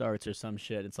football starts or some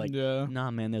shit." It's like, nah,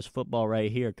 man, there's football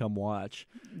right here. Come watch.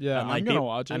 Yeah, I'm gonna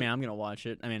watch it. I mean, I'm gonna watch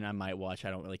it. I mean, I might watch.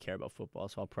 I don't really care about football,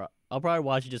 so I'll probably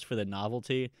watch it just for the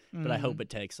novelty. But I hope it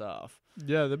takes off.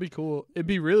 Yeah, that'd be cool. It'd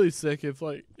be really sick if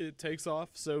like it takes off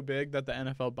so big that the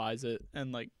NFL buys it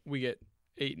and like we get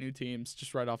 8 new teams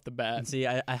just right off the bat. See,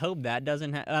 I hope that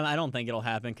doesn't happen. I don't think it'll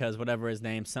happen because whatever his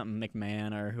name, something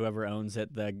McMahon or whoever owns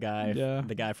it, the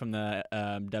guy from the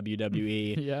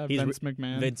WWE. Yeah, Vince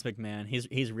McMahon. Vince McMahon.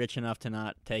 He's rich enough to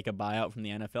not take a buyout from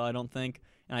the NFL, I don't think.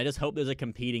 And I just hope there's a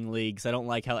competing league because I don't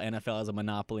like how NFL has a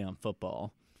monopoly on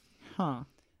football. Huh.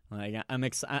 Like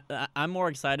I'm more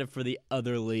excited for the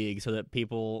other league so that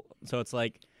people. So it's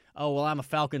like, oh well, I'm a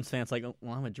Falcons fan. It's like,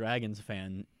 well, I'm a Dragons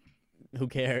fan. Who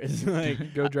cares?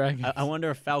 Like, go Dragons. I wonder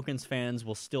if Falcons fans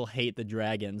will still hate the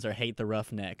Dragons or hate the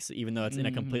Roughnecks, even though it's in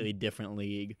a completely different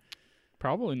league.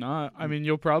 Probably not. I mean,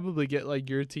 you'll probably get like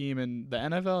your team in the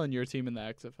NFL and your team in the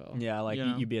XFL. Yeah, like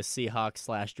you'd be a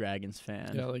Seahawks / Dragons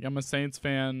fan. Yeah, like I'm a Saints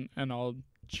fan and I'll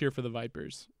cheer for the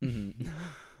Vipers. Mm-hmm.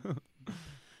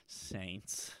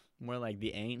 Saints. More like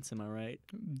the Aints, am I right?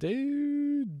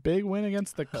 Dude, big win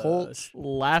against the Colts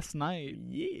last night.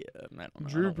 Yeah. I don't know.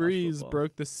 Drew Brees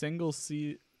broke the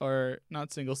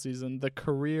the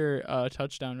career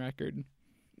touchdown record.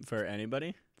 For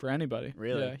anybody? For anybody.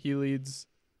 Really? Yeah, he leads.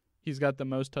 He's got the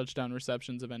most touchdown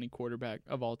receptions of any quarterback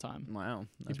of all time. Wow.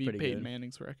 That's he beat pretty Peyton good.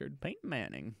 Manning's record. Peyton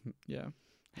Manning. Yeah.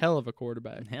 Hell of a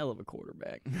quarterback.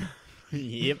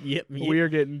 Yep. We are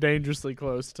getting dangerously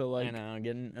close to like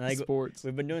sports.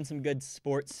 We've been doing some good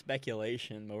sports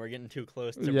speculation, but we're getting too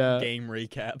close to game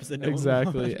recaps. That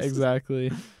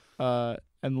Exactly.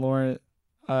 And Lauren,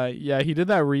 he did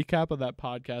that recap of that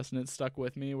podcast, and it stuck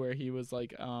with me where he was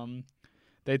like,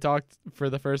 they talked for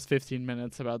the first 15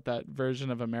 minutes about that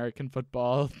version of American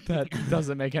football that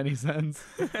doesn't make any sense,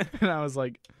 and I was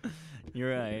like.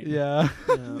 You're right. Yeah.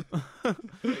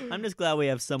 I'm just glad we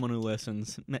have someone who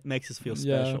listens. Makes us feel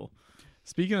special. Yeah.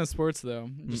 Speaking of sports, though,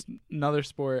 just another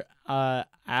sport.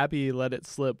 Abby let it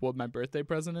slip what my birthday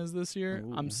present is this year.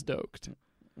 Ooh. I'm stoked.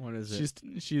 What is it?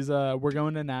 She's we're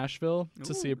going to Nashville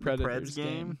to see a Predators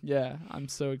game. Yeah, I'm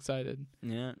so excited.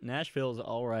 Yeah, Nashville's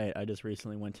all right. I just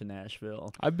recently went to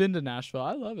Nashville. I've been to Nashville.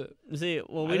 I love it. See,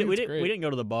 well, we didn't go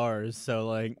to the bars, so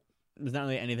like. There's not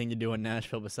really anything to do in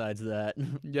Nashville besides that.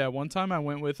 Yeah, one time I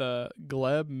went with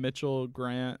Gleb, Mitchell,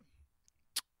 Grant.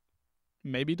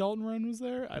 Maybe Dalton Roan was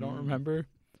there. I don't remember.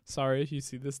 Sorry if you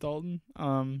see this, Dalton.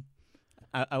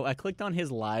 I clicked on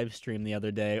his live stream the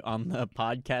other day on the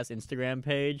podcast Instagram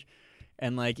page,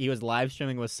 and like he was live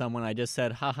streaming with someone. I just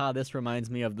said, haha, this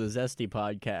reminds me of the Zesty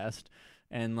podcast.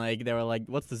 And like they were like,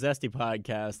 what's the Zesty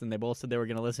podcast? And they both said they were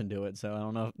going to listen to it. So I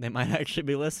don't know if they might actually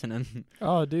be listening.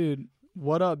 Oh, dude.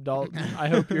 What up, Dalton? I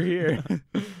hope you're here.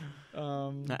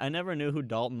 I never knew who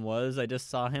Dalton was. I just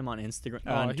saw him on Instagram.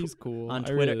 Oh, he's cool. On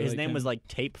Twitter, his name was like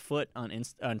Tapefoot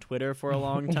on Twitter for a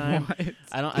long time.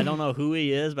 I don't know who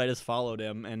he is, but I just followed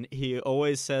him, and he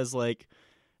always says like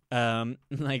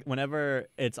whenever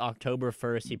it's October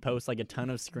 1st, he posts like a ton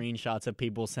of screenshots of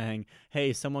people saying,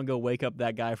 "Hey, someone go wake up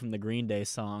that guy from the Green Day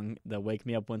song, the Wake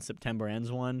Me Up When September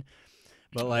Ends one."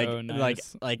 But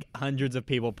nice. like hundreds of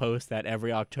people post that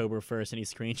every October 1st, and he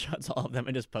screenshots all of them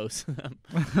and just posts them.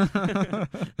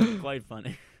 Quite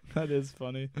funny. That is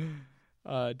funny.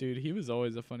 Dude, he was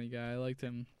always a funny guy. I liked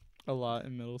him a lot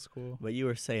in middle school. But you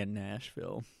were saying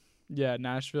Nashville. Yeah,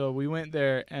 Nashville. We went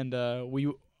there, and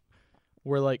we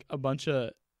were like a bunch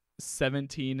of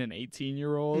 17 and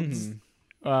 18-year-olds.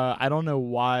 Mm-hmm. I don't know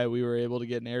why we were able to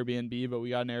get an Airbnb, but we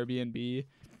got an Airbnb,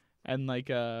 and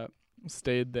like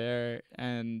stayed there,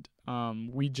 and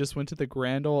we just went to the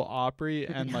Grand Ole Opry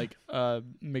and like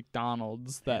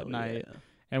McDonald's that night. Yeah.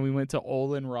 And we went to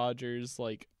Olin Rogers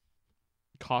like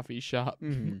coffee shop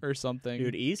or something.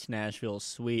 Dude, East Nashville's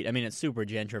sweet. I mean, it's super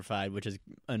gentrified, which is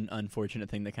an unfortunate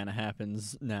thing that kind of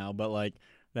happens now. But like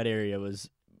that area was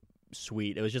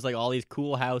sweet. It was just like all these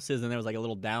cool houses, and there was like a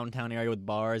little downtown area with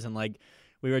bars, and like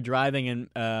we were driving,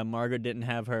 and Margaret didn't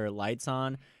have her lights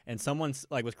on, and someone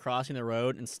like was crossing the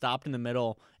road and stopped in the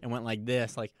middle and went like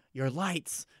this, like, your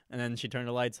lights, and then she turned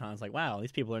the lights on. It's like, wow,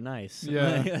 these people are nice.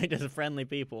 Yeah. Like just friendly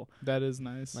people. That is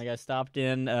nice. Like I stopped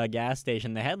in a gas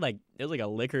station. They had like, it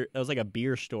was like a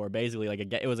beer store, basically. Like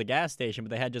it was a gas station, but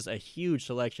they had just a huge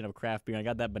selection of craft beer. I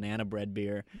got that banana bread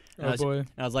beer. And boy.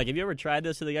 I was like, have you ever tried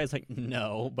this? To the guy's like,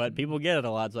 no, but people get it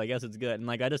a lot, so I guess it's good. And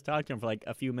like I just talked to him for like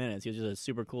a few minutes. He was just a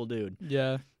super cool dude.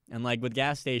 Yeah. And like with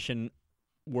gas station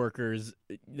workers,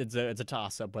 it's a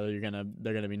toss up whether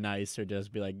they're gonna be nice or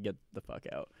just be like, get the fuck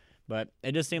out. But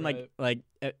it just seemed like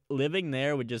living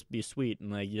there would just be sweet, and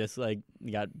like you just like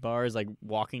you got bars like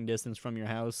walking distance from your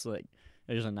house. Like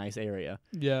it was a nice area.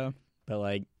 Yeah. But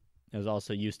like it was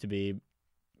also used to be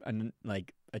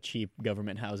a cheap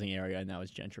government housing area, and now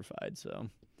it's gentrified. So,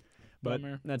 but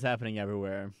Bummer. That's happening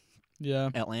everywhere. Yeah.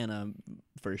 Atlanta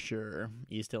for sure.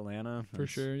 East Atlanta for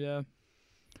sure. Yeah.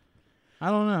 I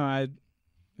don't know.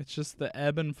 It's just the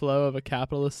ebb and flow of a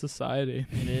capitalist society.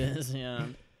 It is. Yeah.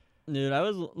 Dude, I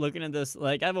was looking at this,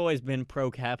 like, I've always been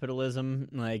pro-capitalism,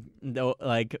 like,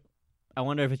 I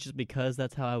wonder if it's just because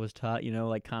that's how I was taught,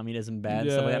 like, communism bad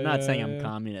and stuff like that. I'm not saying I'm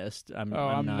communist. I'm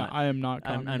not. I am not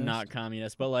communist. I'm not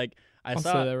communist, but, like, I'll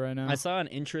say that right now. I saw an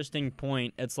interesting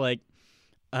point. It's like,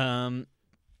 they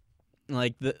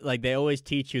always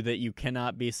teach you that you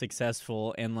cannot be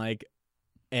successful in, like,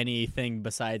 anything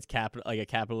besides a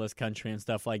capitalist country and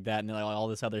stuff like that, and like, all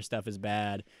this other stuff is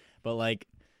bad, but, like,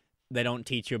 they don't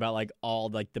teach you about like all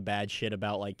like the bad shit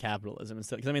about like capitalism and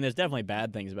stuff. Because I mean, there's definitely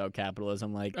bad things about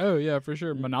capitalism. Like, oh yeah, for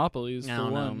sure, monopolies for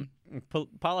one.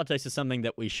 Politics is something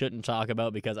that we shouldn't talk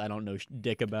about because I don't know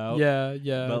dick about.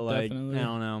 Yeah, but like, definitely. I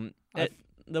don't know.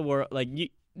 The world, like,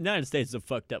 United States is a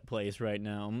fucked up place right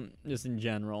now, just in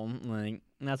general. Like,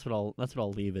 that's what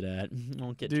I'll leave it at. I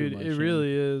won't get too much. Dude, it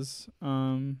really is.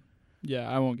 Yeah,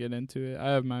 I won't get into it.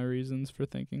 I have my reasons for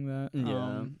thinking that.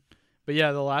 Yeah. But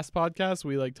yeah, the last podcast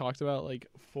we like talked about like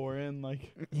foreign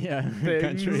like things.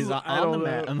 Countries on the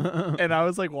map. And I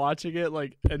was like watching it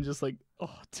like and just like,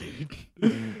 oh dude,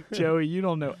 Joey, you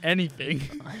don't know anything.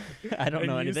 I don't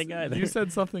know anything either. You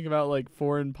said something about like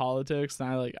foreign politics, and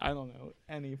I don't know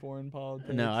any foreign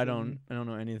politics. No, I don't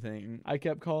know anything. I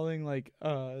kept calling like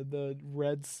the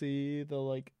Red Sea, the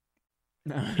like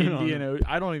Indian Ocean.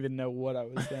 I don't even know what I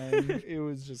was saying.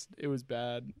 it was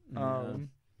bad.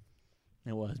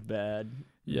 It was bad.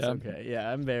 Yeah. It's okay.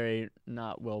 Yeah, I'm very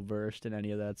not well versed in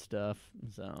any of that stuff.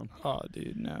 So. Oh,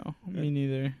 dude, no, me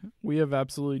neither. We have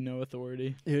absolutely no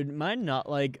authority. Dude, mine not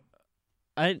like.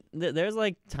 There's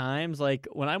like times like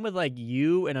when I'm with like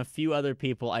you and a few other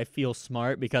people, I feel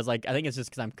smart because like I think it's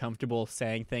just because I'm comfortable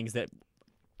saying things that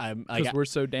I'm like. Because we're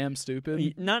so damn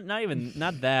stupid. Not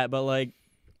that, but like.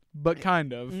 But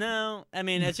kind of. No, I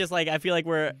mean it's just like I feel like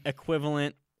we're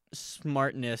equivalent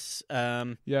smartness.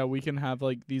 Yeah, we can have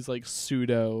like these like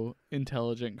pseudo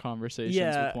intelligent conversations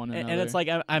with one another. And it's like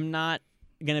I'm not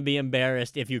gonna be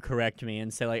embarrassed if you correct me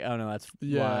and say like, oh no, that's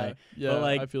why. Yeah, but,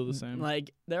 like, I feel the same.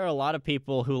 Like there are a lot of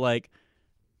people who like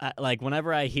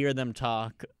whenever I hear them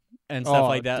talk and stuff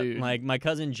like that, dude. like my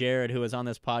cousin Jared, who was on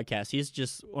this podcast, he's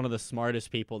just one of the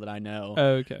smartest people that I know. Oh,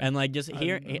 okay. And like just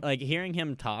hearing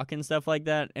him talk and stuff like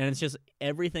that, and it's just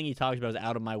everything he talks about is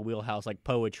out of my wheelhouse, like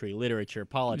poetry, literature,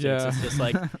 politics. Yeah. It's just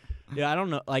like, yeah, I don't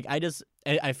know. Like I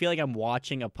feel like I'm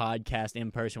watching a podcast in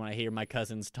person when I hear my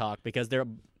cousins talk because they're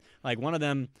like one of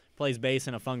them plays bass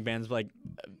in a funk band, is like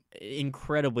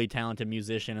incredibly talented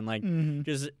musician, and like and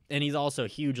he's also a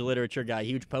huge literature guy,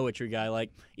 huge poetry guy. Like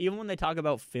even when they talk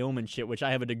about film and shit, which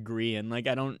I have a degree in, like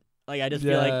I don't like I just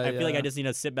feel like I just need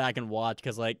to sit back and watch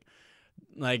because like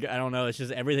I don't know, it's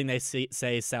just everything they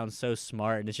say sounds so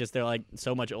smart, and it's just they're like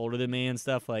so much older than me and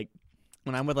stuff. Like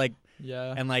when I'm with like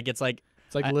and like it's like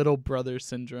little brother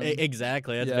syndrome.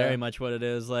 Exactly, that's very much what it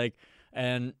is. Like,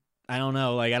 and I don't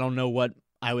know, like I don't know what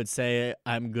I would say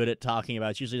I'm good at talking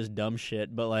about. It's usually just dumb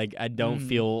shit, but like I don't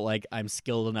feel like I'm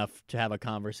skilled enough to have a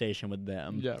conversation with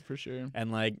them. Yeah, for sure.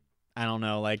 And like I don't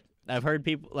know, like I've heard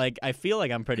people like I feel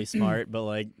like I'm pretty smart, but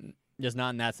like just not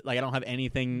in that. Like I don't have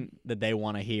anything that they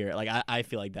want to hear. Like I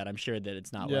feel like that. I'm sure that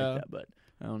it's not like that, but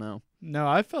I don't know. No,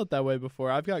 I felt that way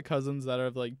before. I've got cousins that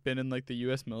have like been in like the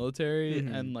U.S. military,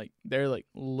 and like they're like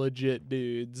legit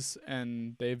dudes,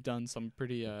 and they've done some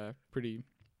pretty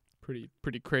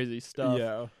crazy stuff.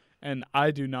 Yeah. And I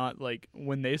do not, like,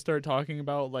 when they start talking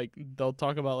about, like, they'll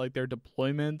talk about, like, their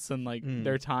deployments and, like,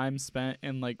 their time spent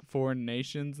in, like, foreign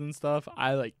nations and stuff.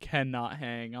 I, like, cannot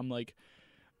hang. I'm like,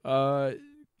 I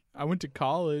went to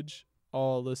college.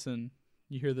 Oh, listen,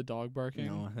 you hear the dog barking?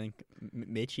 No, I think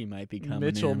Mitchie might be coming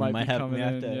Mitchell in. might might be have, coming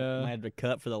in, yeah. Might have to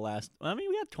cut for the last... I mean,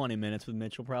 we got 20 minutes with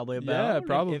Mitchell probably about. Yeah,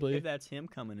 probably. If that's him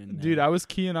coming in Dude, there. I was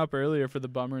keying up earlier for the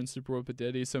Bummer and Super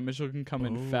Whoop-A-Diddy, so Mitchell can come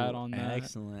in fat on that.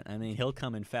 Excellent. I mean, he'll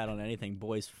come in fat on anything.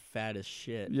 Boy's fat as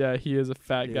shit. Yeah, he is a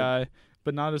fat guy,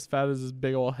 but not as fat as his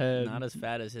big old head. Not as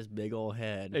fat as his big old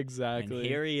head. Exactly. And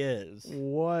here he is.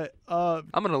 What up?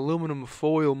 I'm an aluminum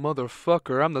foil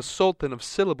motherfucker. I'm the sultan of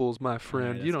syllables, my friend.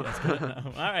 All right, you know.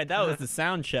 All right, that was the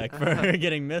sound check for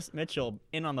getting Mitchell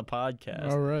in on the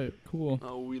podcast. All right, cool.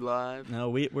 Oh, we live? No,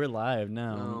 we're live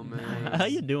now. Oh, man. How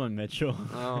you doing, Mitchell?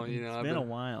 Oh, you know, it's been a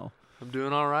while. I'm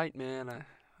doing all right, man.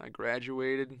 I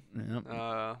graduated.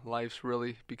 Yep. Life's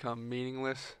really become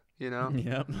meaningless. You know?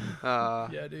 Yep.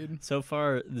 Yeah, dude. So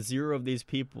far, 0 of these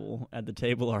people at the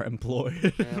table are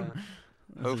employed. Yeah.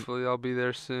 Hopefully, I'll be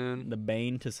there soon. The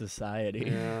bane to society.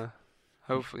 Yeah.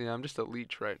 Hopefully, I'm just a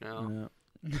leech right now.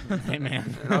 Yeah. Hey,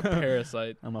 man. A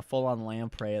parasite. I'm a full-on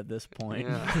lamprey at this point.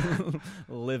 Yeah.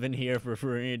 Living here for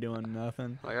free, doing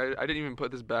nothing. Like I didn't even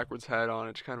put this backwards hat on.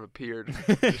 It just kind of appeared.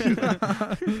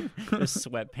 The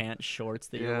sweatpants shorts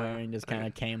that you're wearing just kind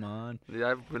of came on.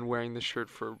 Yeah, I've been wearing this shirt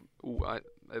for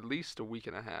at least a week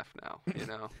and a half now, you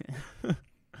know.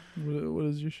 What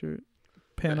is your shirt?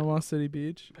 Panama City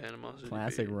Beach? Panama City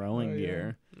Classic Beach. rowing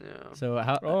gear. Yeah. So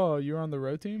how... Oh, you're on the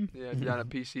row team? Yeah, down at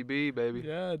PCB, baby.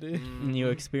 Yeah, dude. You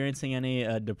experiencing any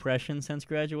depression since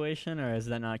graduation, or has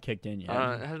that not kicked in yet?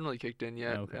 It hasn't really kicked in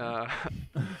yet. Okay.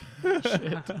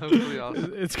 Shit. Hopefully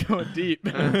It's going deep,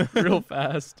 real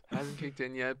fast. Hasn't kicked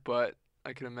in yet, but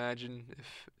I can imagine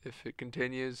if it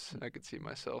continues, I could see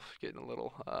myself getting a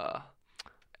little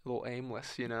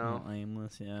aimless, you know. A little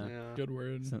aimless, yeah. Good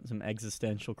word. Some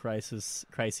existential crises.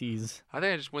 I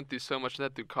think I just went through so much of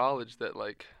that through college that,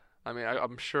 like, I mean,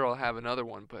 I'm sure I'll have another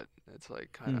one, but it's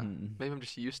like kind of maybe I'm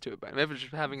just used to it. But maybe I'm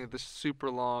just having this super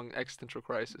long existential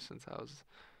crisis since I was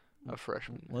a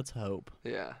freshman. Let's hope.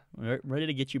 Yeah. We're ready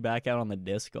to get you back out on the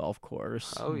disc golf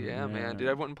course. Oh yeah, man. Dude,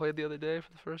 I went and played the other day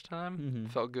for the first time.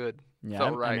 Felt good. Yeah,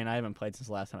 Felt right. I mean, I haven't played since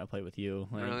the last time I played with you.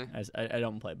 Like, really? I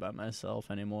don't play by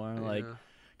myself anymore. Yeah. Like,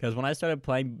 because when I started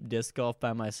playing disc golf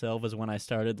by myself is when I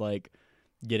started, like,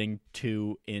 getting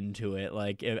too into it.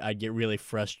 Like, I'd get really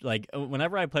frustrated. Like,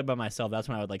 whenever I played by myself, that's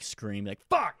when I would, like, scream, like,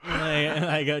 fuck! And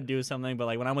I go do something. But,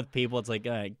 like, when I'm with people, it's like,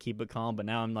 all right, keep it calm. But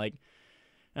now I'm like,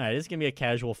 all right, this is going to be a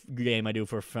casual game I do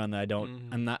for fun that I don't,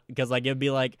 I'm not, because, like, it'd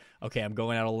be like, okay, I'm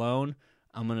going out alone.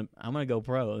 I'm gonna go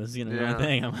pro. This is gonna be my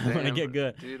thing. I'm gonna get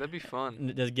good. Dude, that'd be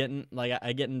fun. Just getting, like,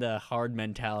 I get into hard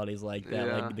mentalities like that,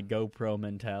 like the GoPro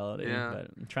mentality. Yeah.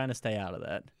 But I'm trying to stay out of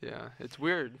that. Yeah, it's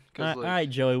weird. All right,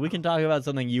 Joey, we can talk about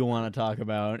something you want to talk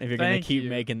about if you're gonna keep you.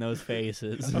 making those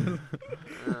faces.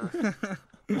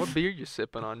 What beer you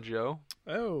sipping on, Joe?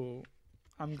 Oh,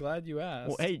 I'm glad you asked.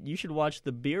 Well, hey, you should watch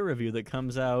the beer review that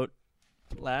comes out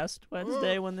last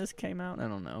Wednesday when this came out. I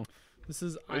don't know. This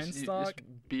is Einstock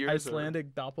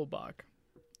Icelandic Doppelbock.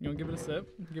 You want to give it a sip?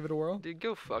 Give it a whirl? Dude,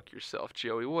 go fuck yourself,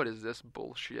 Joey. What is this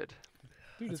bullshit?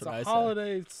 Dude, That's it's what a I said.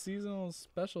 holiday seasonal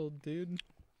special, dude.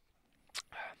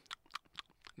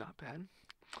 Not bad.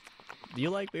 Do you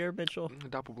like beer, Mitchell?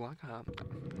 Doppelbock.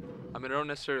 I mean, I don't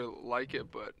necessarily like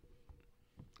it, but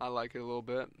I like it a little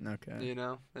bit. Okay. You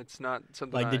know, it's not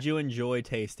something. Like, did you enjoy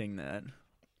tasting that?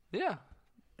 Yeah.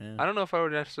 Yeah. I don't know if I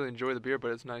would necessarily enjoy the beer, but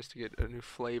it's nice to get a new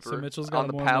flavor. So Mitchell's got on a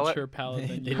the more palate. mature palate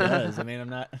than you. It does. I mean, I'm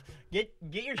not. Get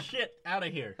your shit out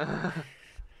of here.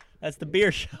 That's the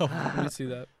beer show. Let me see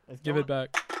that. Give it back.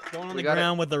 Going on the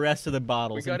ground with the rest of the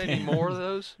bottles. We got any more of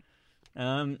those?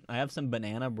 I have some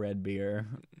banana bread beer,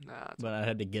 but I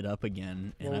had to get up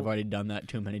again, and I've already done that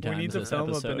too many times. We need to this film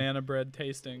episode. a banana bread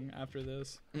tasting after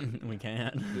this. We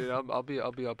can't. Dude, I'll be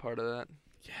a part of that.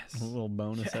 Yes. A little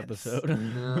bonus episode.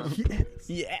 Yeah.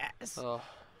 Yes. Oh,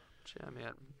 yeah,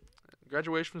 man.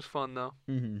 Graduation was fun though.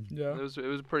 Mm-hmm. Yeah. It was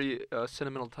a pretty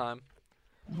sentimental time.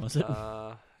 Was it?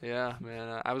 Yeah,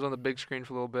 man. I was on the big screen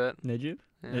for a little bit. Did you?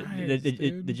 Yeah. Nice,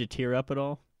 Did you tear up at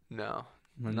all? No.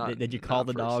 Did you call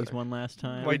the for a dogs sec. one last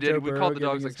time? Like We did. Joe We Burrow called the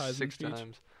giving dogs like his Heisman 6 speech?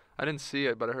 times. I didn't see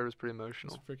it, but I heard it was pretty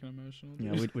emotional. It's freaking emotional.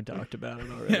 Yeah, dude. we talked about it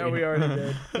already. Yeah, we already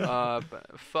did.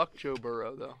 But fuck Joe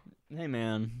Burrow though. Hey,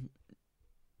 man.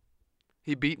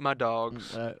 He beat my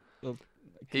dogs.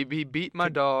 He beat my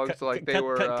dogs like they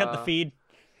were. Cut the feed.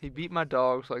 He beat my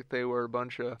dogs like they were a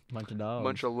bunch of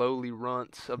Dogs. lowly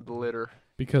runts of the litter.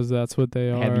 Because that's what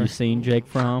they are. Have you seen Jake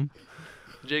Fromm?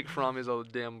 Jake Fromm is a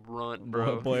damn runt,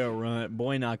 bro. Boy, a runt.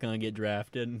 Boy, not gonna get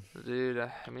drafted. Dude,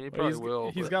 I mean, he probably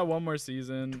will. He's got one more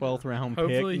season. 12th round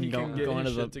Hopefully pick. he can get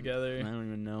his shit together. I don't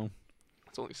even know.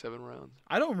 It's only 7 rounds.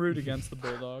 I don't root against the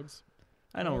Bulldogs.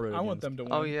 I don't root. I want them to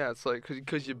win. Oh yeah, it's like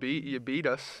because you beat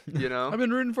us, you know. I've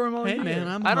been rooting for them all year. Hey man,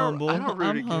 I'm humble. I don't root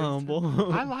I'm against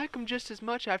humble. I like them just as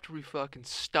much after we fucking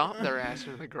stomp their ass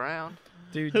into the ground.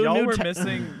 Dude, Who y'all knew were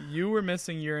you were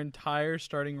missing your entire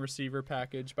starting receiver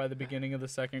package by the beginning of the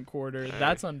second quarter.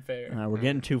 That's unfair. We're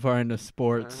getting too far into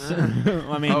sports.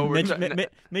 I mean,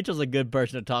 Mitchell's a good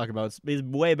person to talk about. He's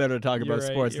way better to talk about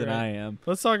sports than I am.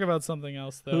 Let's talk about something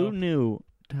else, though. Who knew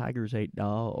tigers ate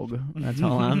dog? That's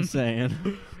all I'm saying.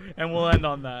 And we'll end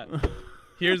on that.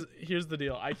 Here's the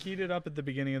deal. I keyed it up at the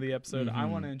beginning of the episode. I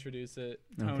want to introduce it.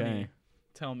 Tony, okay.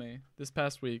 Tell me, this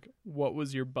past week, what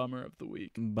was your bummer of the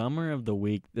week? Bummer of the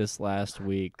week this last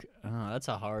week. Oh, that's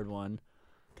a hard one.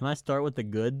 Can I start with the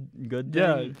good thing?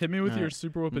 Yeah, hit me with your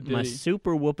super whoop-a-diddy. My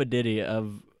super whoop-a-diddy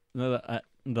of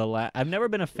I've never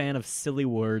been a fan of silly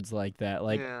words like that.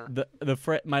 Like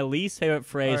my least favorite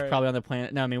phrase probably on the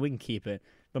planet. No, I mean we can keep it.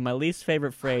 But my least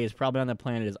favorite phrase probably on the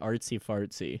planet is artsy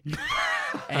fartsy.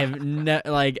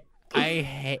 I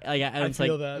hate I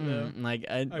feel that though.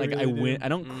 I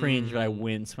don't cringe, but I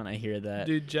wince when I hear that.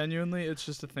 Dude, genuinely, it's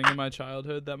just a thing in my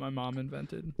childhood that my mom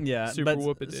invented. Yeah, super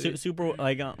whoop-a-diddy. Super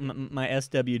my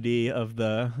SWD of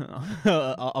the.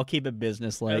 I'll keep it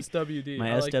business like. SWD. My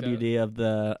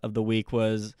SWD of the week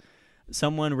was.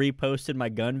 Someone reposted my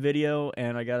gun video,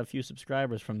 and I got a few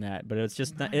subscribers from that. But it's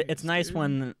just it's nice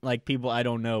when like people I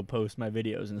don't know post my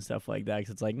videos and stuff like that.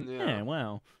 Cause it's like,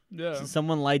 wow, so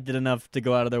someone liked it enough to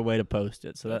go out of their way to post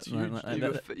it. So that's huge.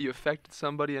 You affected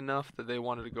somebody enough that they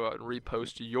wanted to go out and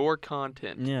repost your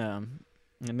content. Yeah,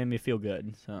 it made me feel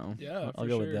good. So I'll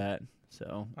go with that.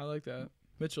 So I like that.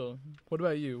 Mitchell, what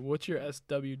about you? What's your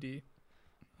SWD?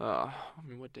 I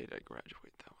mean, what day did I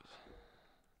graduate?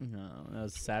 That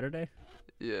was Saturday.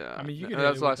 Yeah, I mean,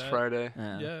 that was last Friday.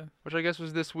 Yeah, which I guess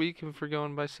was this week if we're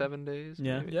going by 7 days.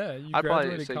 Yeah, maybe. Yeah. You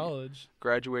graduated college.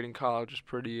 Graduating college is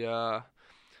pretty good.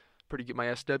 My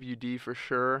SWD for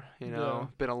sure. You know,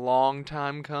 been a long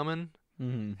time coming.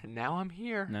 Mm-hmm. And now I'm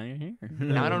here. Now you're here.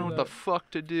 Now I don't know what the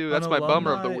fuck to do. That's my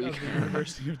bummer of the week. Of the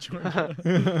University of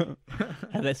Georgia.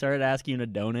 Have they started asking you to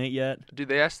donate yet? Dude,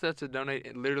 they asked us to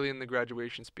donate literally in the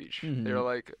graduation speech. Mm-hmm. They were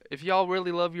like, if y'all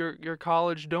really love your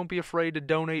college, don't be afraid to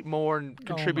donate more and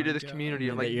contribute to this community.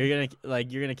 Yeah,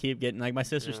 like you're gonna keep getting like my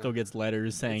sister still gets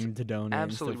letters saying to donate.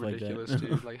 Absolutely and stuff ridiculous, like that.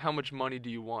 dude. Like how much money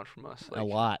do you want from us? Like, a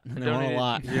lot. They want a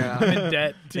lot. Yeah. I'm in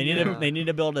debt. They need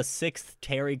to build a 6th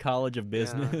Terry College of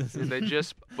Business. Yeah. They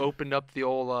just opened up the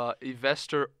old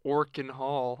Evester Orkin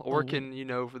Hall. Orkin, you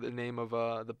know, for the name of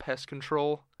the pest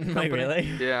control company. Like, really?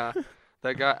 Yeah.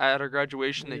 That guy at our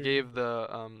graduation, they gave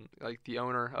the the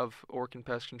owner of Orkin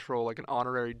Pest Control like an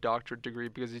honorary doctorate degree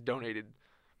because he donated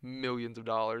millions of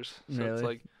dollars. So it's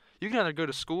like you can either go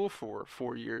to school for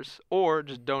 4 years or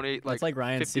just donate like. It's like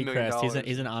Ryan Seacrest.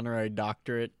 He's an honorary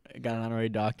doctorate. Got an honorary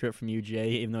doctorate from UGA,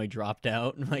 even though he dropped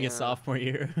out his sophomore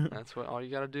year. That's what all you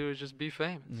gotta do is just be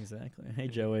famous. Exactly. Hey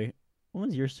Joey, what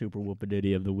was your super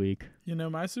whoop-a-diddy of the week? You know,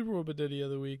 my super whoop-a-diddy of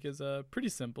the week is pretty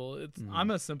simple.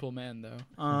 I'm a simple man though.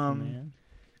 Man.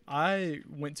 I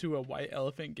went to a white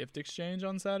elephant gift exchange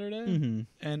on Saturday,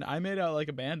 and I made out like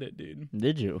a bandit, dude.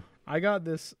 Did you? I got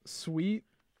this sweet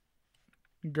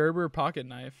Gerber pocket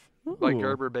knife. Ooh. Like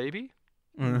Gerber baby?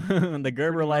 The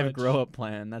Gerber Life grow-up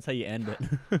plan. That's how you end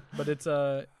it. But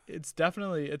it's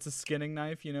definitely a skinning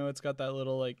knife. You know, it's got that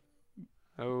little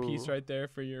piece right there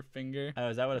for your finger. Oh,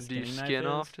 is that what a skinning knife is? Do you skin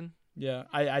often? Yeah,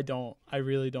 I don't. I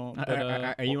really don't.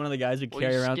 But, are you one of the guys who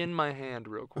carry around? Skin my hand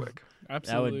real quick.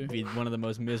 Absolutely. That would be one of the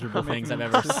most miserable things I've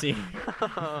ever seen.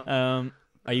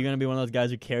 Are you gonna be one of those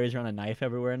guys who carries around a knife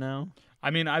everywhere now? I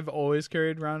mean, I've always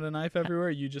carried around a knife everywhere.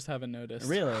 You just haven't noticed.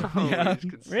 Really? Yeah.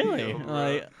 Really?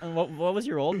 What was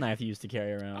your old knife you used to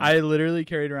carry around? I literally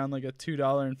carried around like a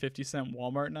 $2.50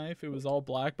 Walmart knife. It was all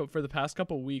black, but for the past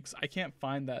couple weeks, I can't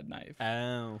find that knife.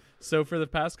 Oh. So for the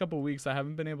past couple weeks, I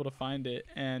haven't been able to find it.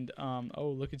 And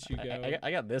look at you go.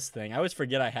 I got this thing. I always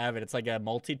forget I have it. It's like a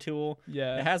multi-tool.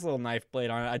 Yeah. It has a little knife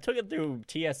blade on it. I took it through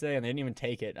TSA and they didn't even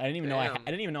take it. I didn't even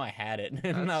know I had it.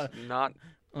 That's not.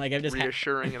 Like I'm just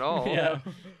reassuring at all. Yeah,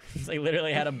 it's like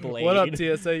literally had a blade. What up,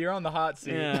 TSA? You're on the hot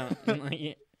seat. Yeah,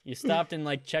 you stopped and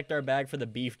checked our bag for the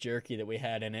beef jerky that we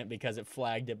had in it because it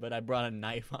flagged it, but I brought a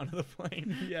knife onto the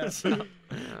plane. Yes,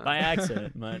 by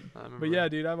accident. But yeah,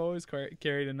 dude, I've always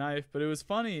carried a knife. But it was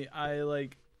funny. I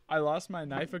lost my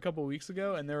knife a couple weeks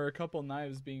ago, and there were a couple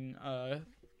knives being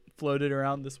floated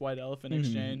around this white elephant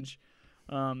exchange,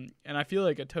 and I feel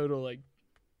like a total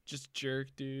just jerk,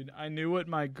 dude. I knew what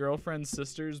my girlfriend's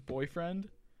sister's boyfriend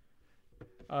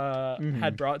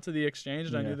had brought to the exchange,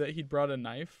 and I knew that he'd brought a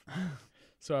knife.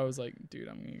 So I was like, dude,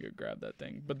 I'm going to go grab that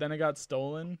thing. But then it got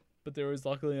stolen, but there was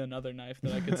luckily another knife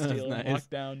that I could steal and lock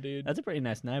down, dude. That's a pretty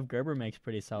nice knife. Gerber makes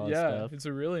pretty solid stuff. stuff. Yeah, it's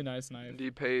a really nice knife. Do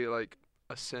you pay like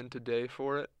a cent a day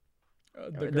for it?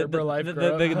 The Gerber Life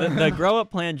grow-up. The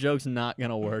grow-up plan joke's not going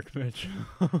to work, Mitch.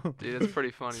 Dude, it's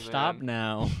pretty funny, man. Stop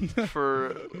now.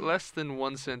 For less than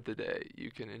 1 cent a day,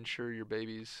 you can insure your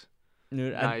baby's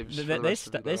knives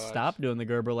they stopped doing the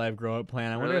Gerber Life grow-up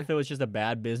plan. I wonder Really? if it was just a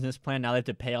bad business plan. Now they have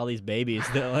to pay all these babies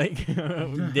that like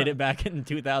did it back in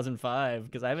 2005.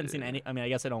 Because I haven't seen any. I mean, I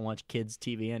guess I don't watch kids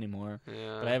TV anymore.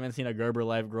 Yeah. But I haven't seen a Gerber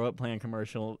Life grow-up plan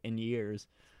commercial in years.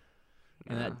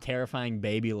 And that terrifying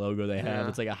baby logo they have, Yeah.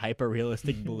 it's like a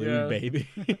hyper-realistic blue baby.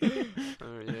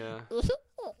 Yeah.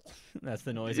 That's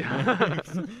the noise Yeah. it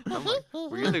makes. I'm like,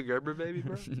 were you the Gerber baby,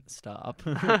 bro? Stop.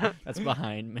 That's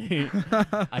behind me.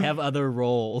 I have other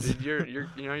roles. Dude,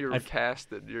 you're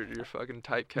casted. You're fucking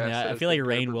typecast. Yeah, I as feel the like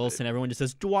Rainn Gerber Wilson. baby. Everyone just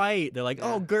says Dwight. They're like,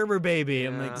 Yeah. oh, Gerber baby.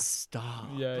 I'm like, Yeah. stop.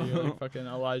 Yeah, you're like fucking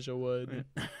Elijah Wood.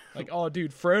 Like, oh,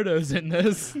 dude, Frodo's in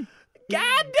this.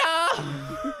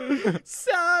 Gandalf!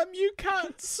 Sam, you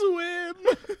can't swim.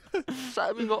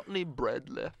 Simon got any bread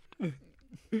left?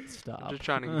 Stop. I'm just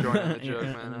trying to join in the joke,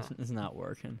 man. It's not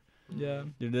working. Yeah.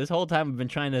 Dude, this whole time I've been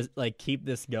trying to like keep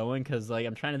this going because like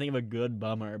I'm trying to think of a good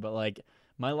bummer, but like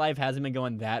my life hasn't been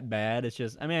going that bad. It's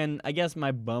just, I mean, I guess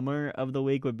my bummer of the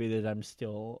week would be that I'm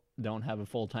still don't have a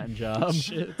full-time job.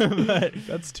 Shit. But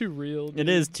That's too real. Dude. it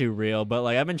is too real, but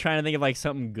like I've been trying to think of like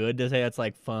something good to say that's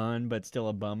like fun but still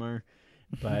a bummer.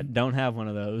 But don't have one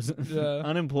of those. Yeah.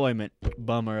 Unemployment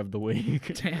bummer of the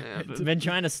week. Damn. Yeah, I've but- been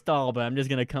trying to stall, but I'm just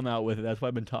gonna come out with it. That's why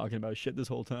I've been talking about shit this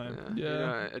whole time. Yeah. Yeah. You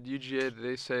know, at UGA,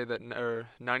 they say that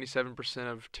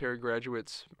 97% of Terry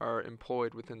graduates are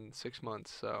employed within 6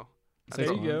 months. So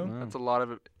There you go. that's a lot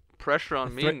of pressure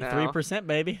on me now. 3%,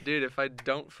 baby. Dude, if I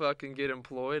don't fucking get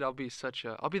employed, I'll be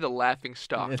the laughing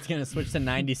stock. It's gonna switch to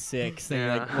 96. And you're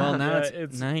Yeah. like, well, now Yeah,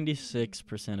 it's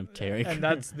 96% of Terry. And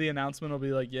that's the announcement will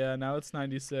be like, yeah, now it's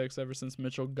 96 ever since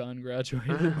Mitchell Gunn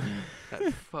graduated.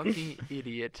 That fucking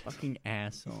idiot. fucking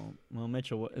asshole. Well,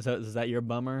 Mitchell, is that your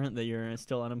bummer that you're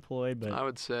still unemployed? But I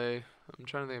would say, I'm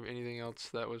trying to think of anything else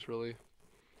that was really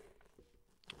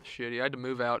shitty. I had to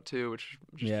move out too, which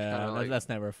just yeah, kinda like, that's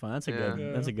never fun. That's a good.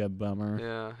 Yeah. That's a good bummer.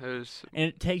 yeah, it was. And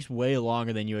it takes way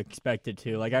longer than you expect it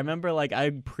to. Like I remember, like I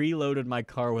preloaded my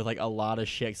car with like a lot of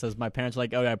shit. So my parents were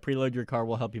like, "Oh yeah, preload your car.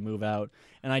 We'll help you move out."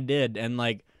 And I did, and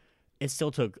like it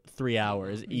still took 3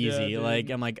 hours easy. dude. Like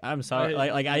I'm like, I'm sorry.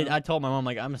 Yeah. I told my mom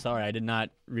like, I'm sorry. I did not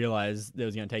realize it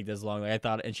was gonna take this long. Like I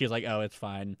thought, and she was like, "Oh, it's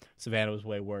fine." Savannah was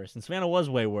way worse, and Savannah was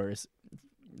way worse.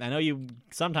 I know you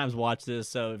sometimes watch this,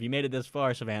 so if you made it this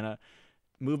far, Savannah,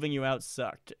 moving you out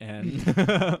sucked, and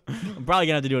I'm probably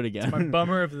gonna have to do it again. My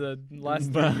bummer of the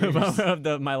last 3 years. Bummer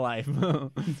of my life,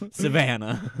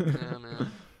 Savannah. Yeah,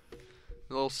 man.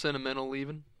 A little sentimental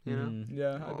leaving, you know. Mm.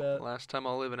 Yeah, I bet. Last time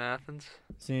I'll live in Athens.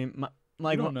 See,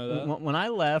 like don't know that. when I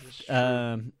left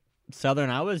That's true. Southern,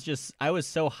 I was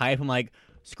so hyped. I'm like,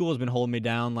 school's been holding me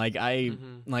down. Like I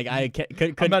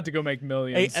could I'm about to go make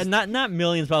millions. and not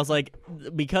millions, but I was like,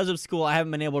 because of school, I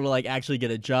haven't been able to like actually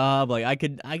get a job. Like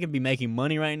I could be making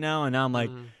money right now, and now I'm like,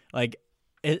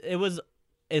 it was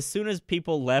as soon as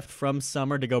people left from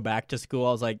summer to go back to school,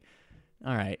 I was like,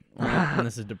 all right, well,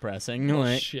 this is depressing.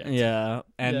 Like, shit. yeah,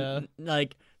 and Yeah.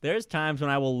 like there's times when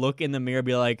I will look in the mirror,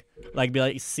 be like,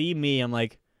 see me. I'm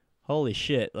like, holy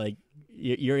shit, like.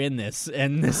 You're in this,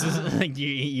 and this is like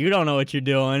you don't know what you're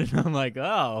doing. I'm like,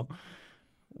 oh,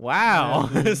 wow,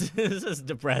 Yeah, this is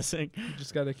depressing. You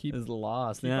just gotta keep. This is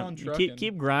lost. Keep Yeah, on trucking.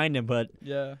 keep grinding, but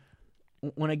Yeah.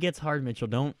 when it gets hard, Mitchell,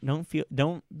 don't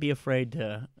be afraid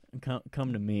to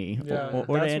come to me Yeah, or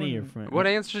to that's any of when- your friends. What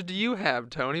answers do you have,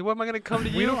 Tony? What am I gonna come to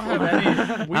you? We don't have for?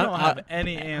 any. We don't I- have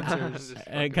any answers.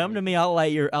 Come to me. I'll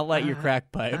light your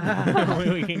crack pipe.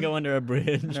 We can go under a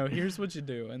bridge. No, here's what you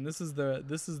do, and this is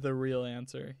the real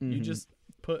answer. You Mhm. just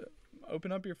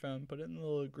open up your phone, put it in the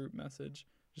little group message.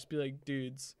 Just be like,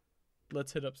 dudes,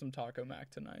 let's hit up some Taco Mac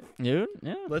tonight. Dude,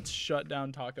 yeah. Let's shut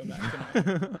down Taco Mac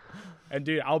tonight. And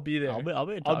dude, I'll be there. I'll be at I'll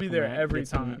be Taco there Mac, every get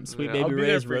some time. Sweet Yeah. Baby I'll be there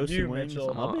Ray's for roasted you, wings.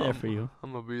 Mitchell. I'll be there for you.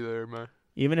 I'm gonna be there, man.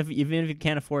 Even if you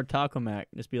can't afford Taco Mac,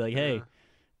 just be like, hey,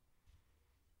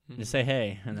 Just say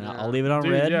hey, and then I'll leave it on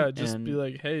red. Yeah, just be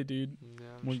like, hey, dude.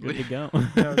 We're good to go.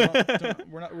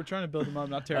 We're trying to build him up,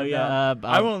 not tear him down.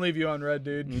 I won't leave you on red,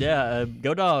 dude. Yeah,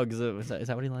 go dogs. Is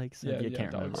that what he likes? Yeah,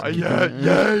 can't dogs.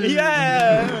 remember.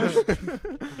 Yeah.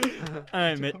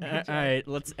 All right.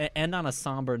 Let's end on a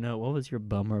somber note. What was your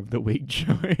bummer of the week,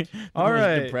 Joey? All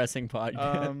right. Depressing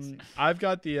podcast. I've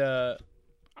got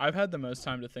I've had the most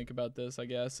time to think about this, I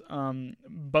guess.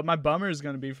 But my bummer is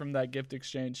going to be from that gift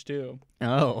exchange too.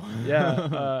 Oh.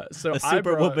 Yeah. So the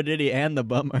super whoopididdy and the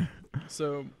bummer.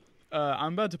 So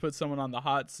I'm about to put someone on the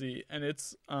hot seat, and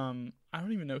it's I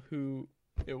don't even know who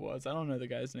it was. I don't know the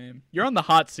guy's name. You're on the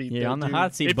hot seat. Yeah, though, on the dude,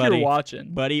 hot seat, if buddy. You're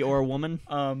watching, buddy or woman.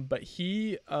 But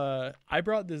I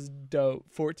brought this dope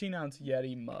 14-ounce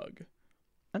Yeti mug.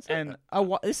 This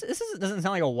doesn't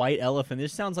sound like a white elephant.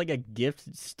 This sounds like a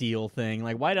gift steal thing.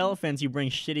 Like white elephants, you bring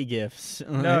shitty gifts.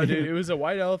 No, dude, it was a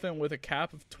white elephant with a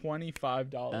cap of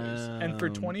 $25. And for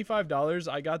 $25,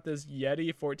 I got this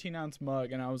Yeti 14-ounce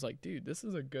mug, and I was like, dude, this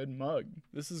is a good mug.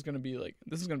 This is gonna be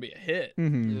a hit.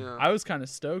 Mm-hmm. Yeah. I was kind of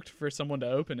stoked for someone to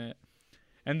open it.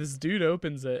 And this dude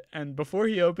opens it, and before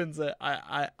he opens it,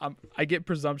 I get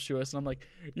presumptuous, and I'm like,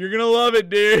 "You're gonna love it,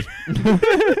 dude."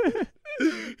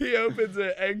 He opens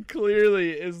it and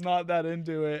clearly is not that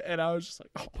into it, and I was just like,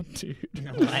 "Oh, dude."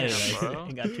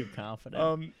 I got too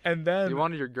confident. And then you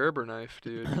wanted your Gerber knife,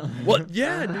 dude. What?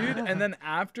 Yeah, dude. And then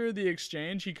after the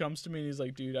exchange, he comes to me and he's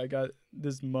like, "Dude, I got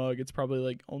this mug. It's probably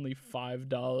like only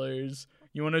 $5.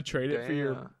 You want to trade it for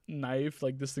your knife?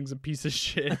 Like this thing's a piece of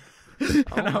shit."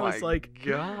 And I was like,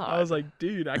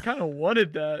 dude, I kind of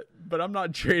wanted that, but I'm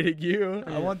not trading you.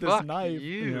 I want this knife.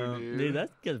 Dude,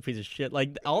 that's a piece of shit.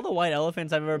 Like all the white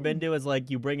elephants I've ever been to is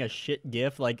like you bring a shit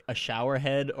gift, like a shower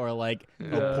head or like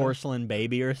a porcelain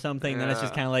baby or something. Then it's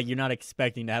just kind of like you're not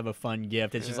expecting to have a fun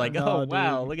gift. It's just like,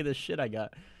 wow, look at this shit I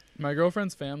got. My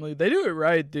girlfriend's family, they do it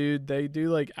right, dude. They do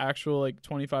like actual like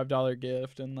 $25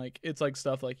 gift, and like it's like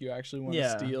stuff like you actually want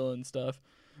to steal and stuff.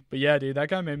 But yeah, dude, that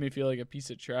guy made me feel like a piece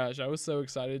of trash. I was so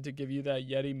excited to give you that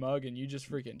Yeti mug, and you just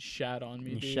freaking shat on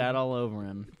me, dude. You shat all over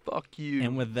him. Fuck you.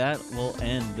 And with that, we'll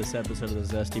end this episode of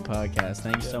the Zesty Podcast.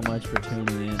 Thanks so much for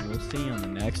tuning in. We'll see you on the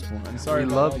next one. Sorry,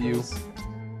 we love you.